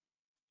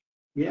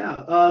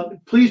 Yeah.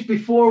 Please,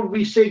 before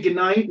we say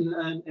goodnight,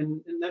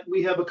 and that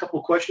we have a couple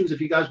of questions, if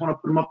you guys want to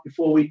put them up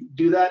before we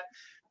do that.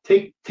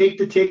 Take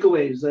the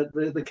takeaways.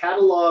 The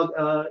catalog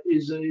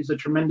is a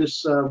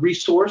tremendous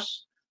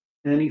resource.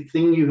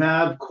 Anything you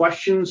have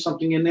questions,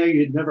 something in there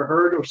you'd never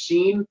heard or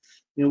seen.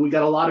 We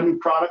got a lot of new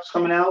products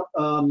coming out.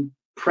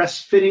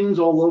 Press fittings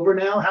all over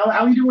now. How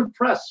are you doing with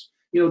press?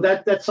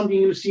 That's something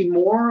you're gonna see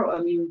more.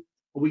 Are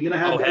we gonna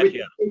have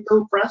everything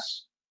Takeo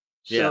press?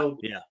 So,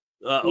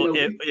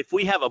 if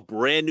we have a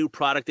brand new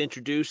product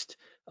introduced,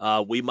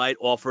 we might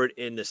offer it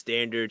in the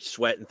standard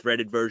sweat and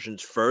threaded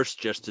versions first,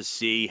 just to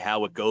see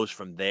how it goes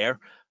from there.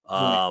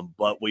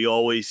 But we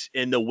always,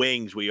 in the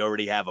wings, we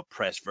already have a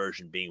press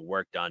version being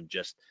worked on,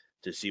 just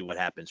to see what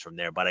happens from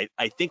there. But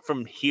I think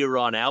from here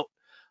on out,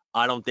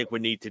 I don't think we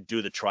need to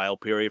do the trial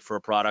period for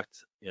a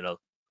product.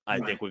 I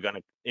think we're going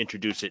to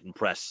introduce it in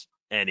press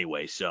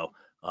anyway. So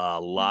a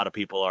lot of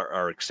people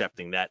are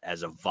accepting that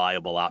as a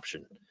viable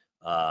option.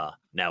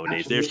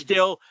 nowadays.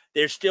 Absolutely.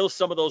 There's still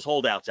some of those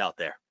holdouts out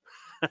there,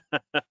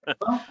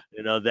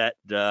 Well,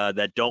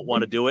 that don't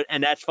want to do it,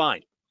 and that's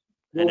fine.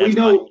 well, And we that's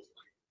fine. know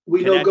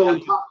And that's how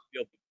going.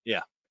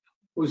 yeah.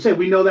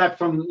 We know that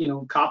from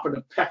copper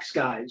to PEX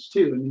guys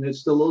too. I mean,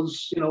 there's still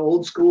those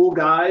old school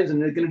guys,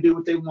 and they're going to do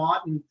what they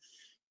want, and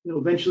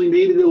eventually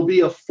maybe there'll be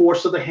a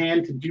force of the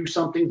hand to do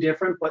something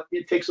different, but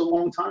it takes a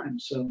long time.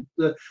 So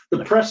the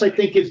press, I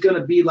think, is going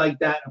to be like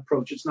that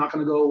approach. It's not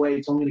going to go away.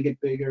 It's only going to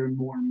get bigger and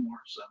more and more.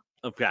 So.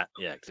 Okay.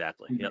 Yeah,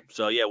 exactly. Yep.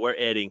 So yeah, we're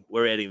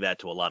adding that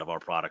to a lot of our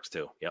products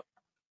too. Yep.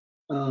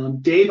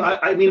 Dave,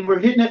 I mean, we're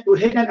hitting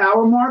that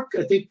hour mark.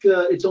 I think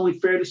it's only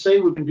fair to say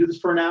we can do this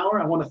for an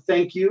hour. I want to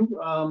thank you.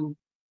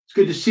 It's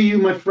good to see you,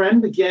 my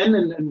friend, again,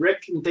 and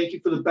Rick, and thank you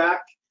for the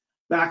back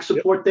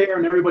support there,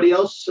 and everybody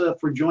else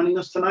for joining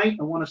us tonight.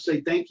 I want to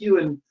say thank you,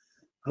 and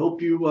I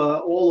hope you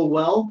all are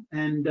well,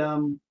 and I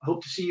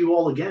hope to see you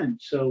all again.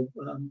 So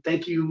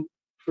thank you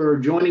for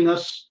joining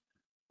us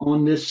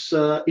on this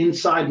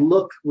inside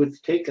look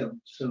with Takeo.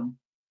 So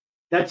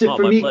that's it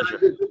for my me.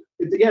 pleasure.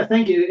 Yeah,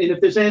 thank you. And if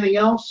there's anything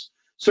else,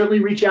 certainly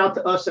reach out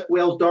to us at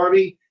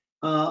Wales-Darby.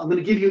 I'm going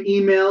to give you an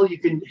email. You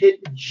can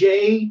hit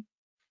J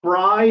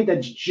Frey,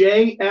 that's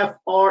JFREY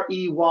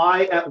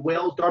at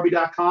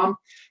walesdarby.com.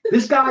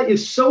 This guy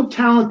is so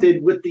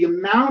talented with the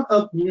amount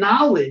of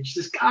knowledge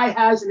this guy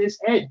has in his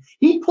head.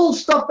 He pulls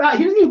stuff out.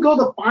 He doesn't even go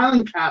to the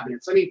filing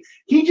cabinets. I mean,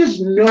 he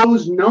just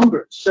knows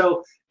numbers.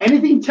 So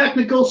anything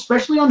technical,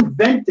 especially on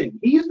venting,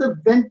 he's the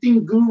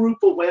venting guru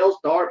for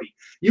Wales-Darby.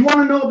 You want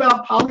to know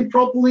about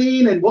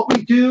polypropylene and what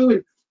we do,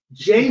 and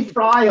J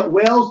Frey at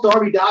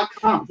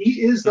walesdarby.com.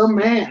 He is the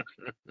man.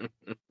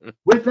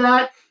 With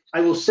that,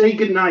 I will say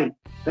good night.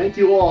 Thank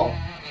you all.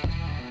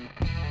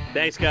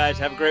 Thanks, guys.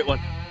 Have a great one.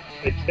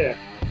 Take care.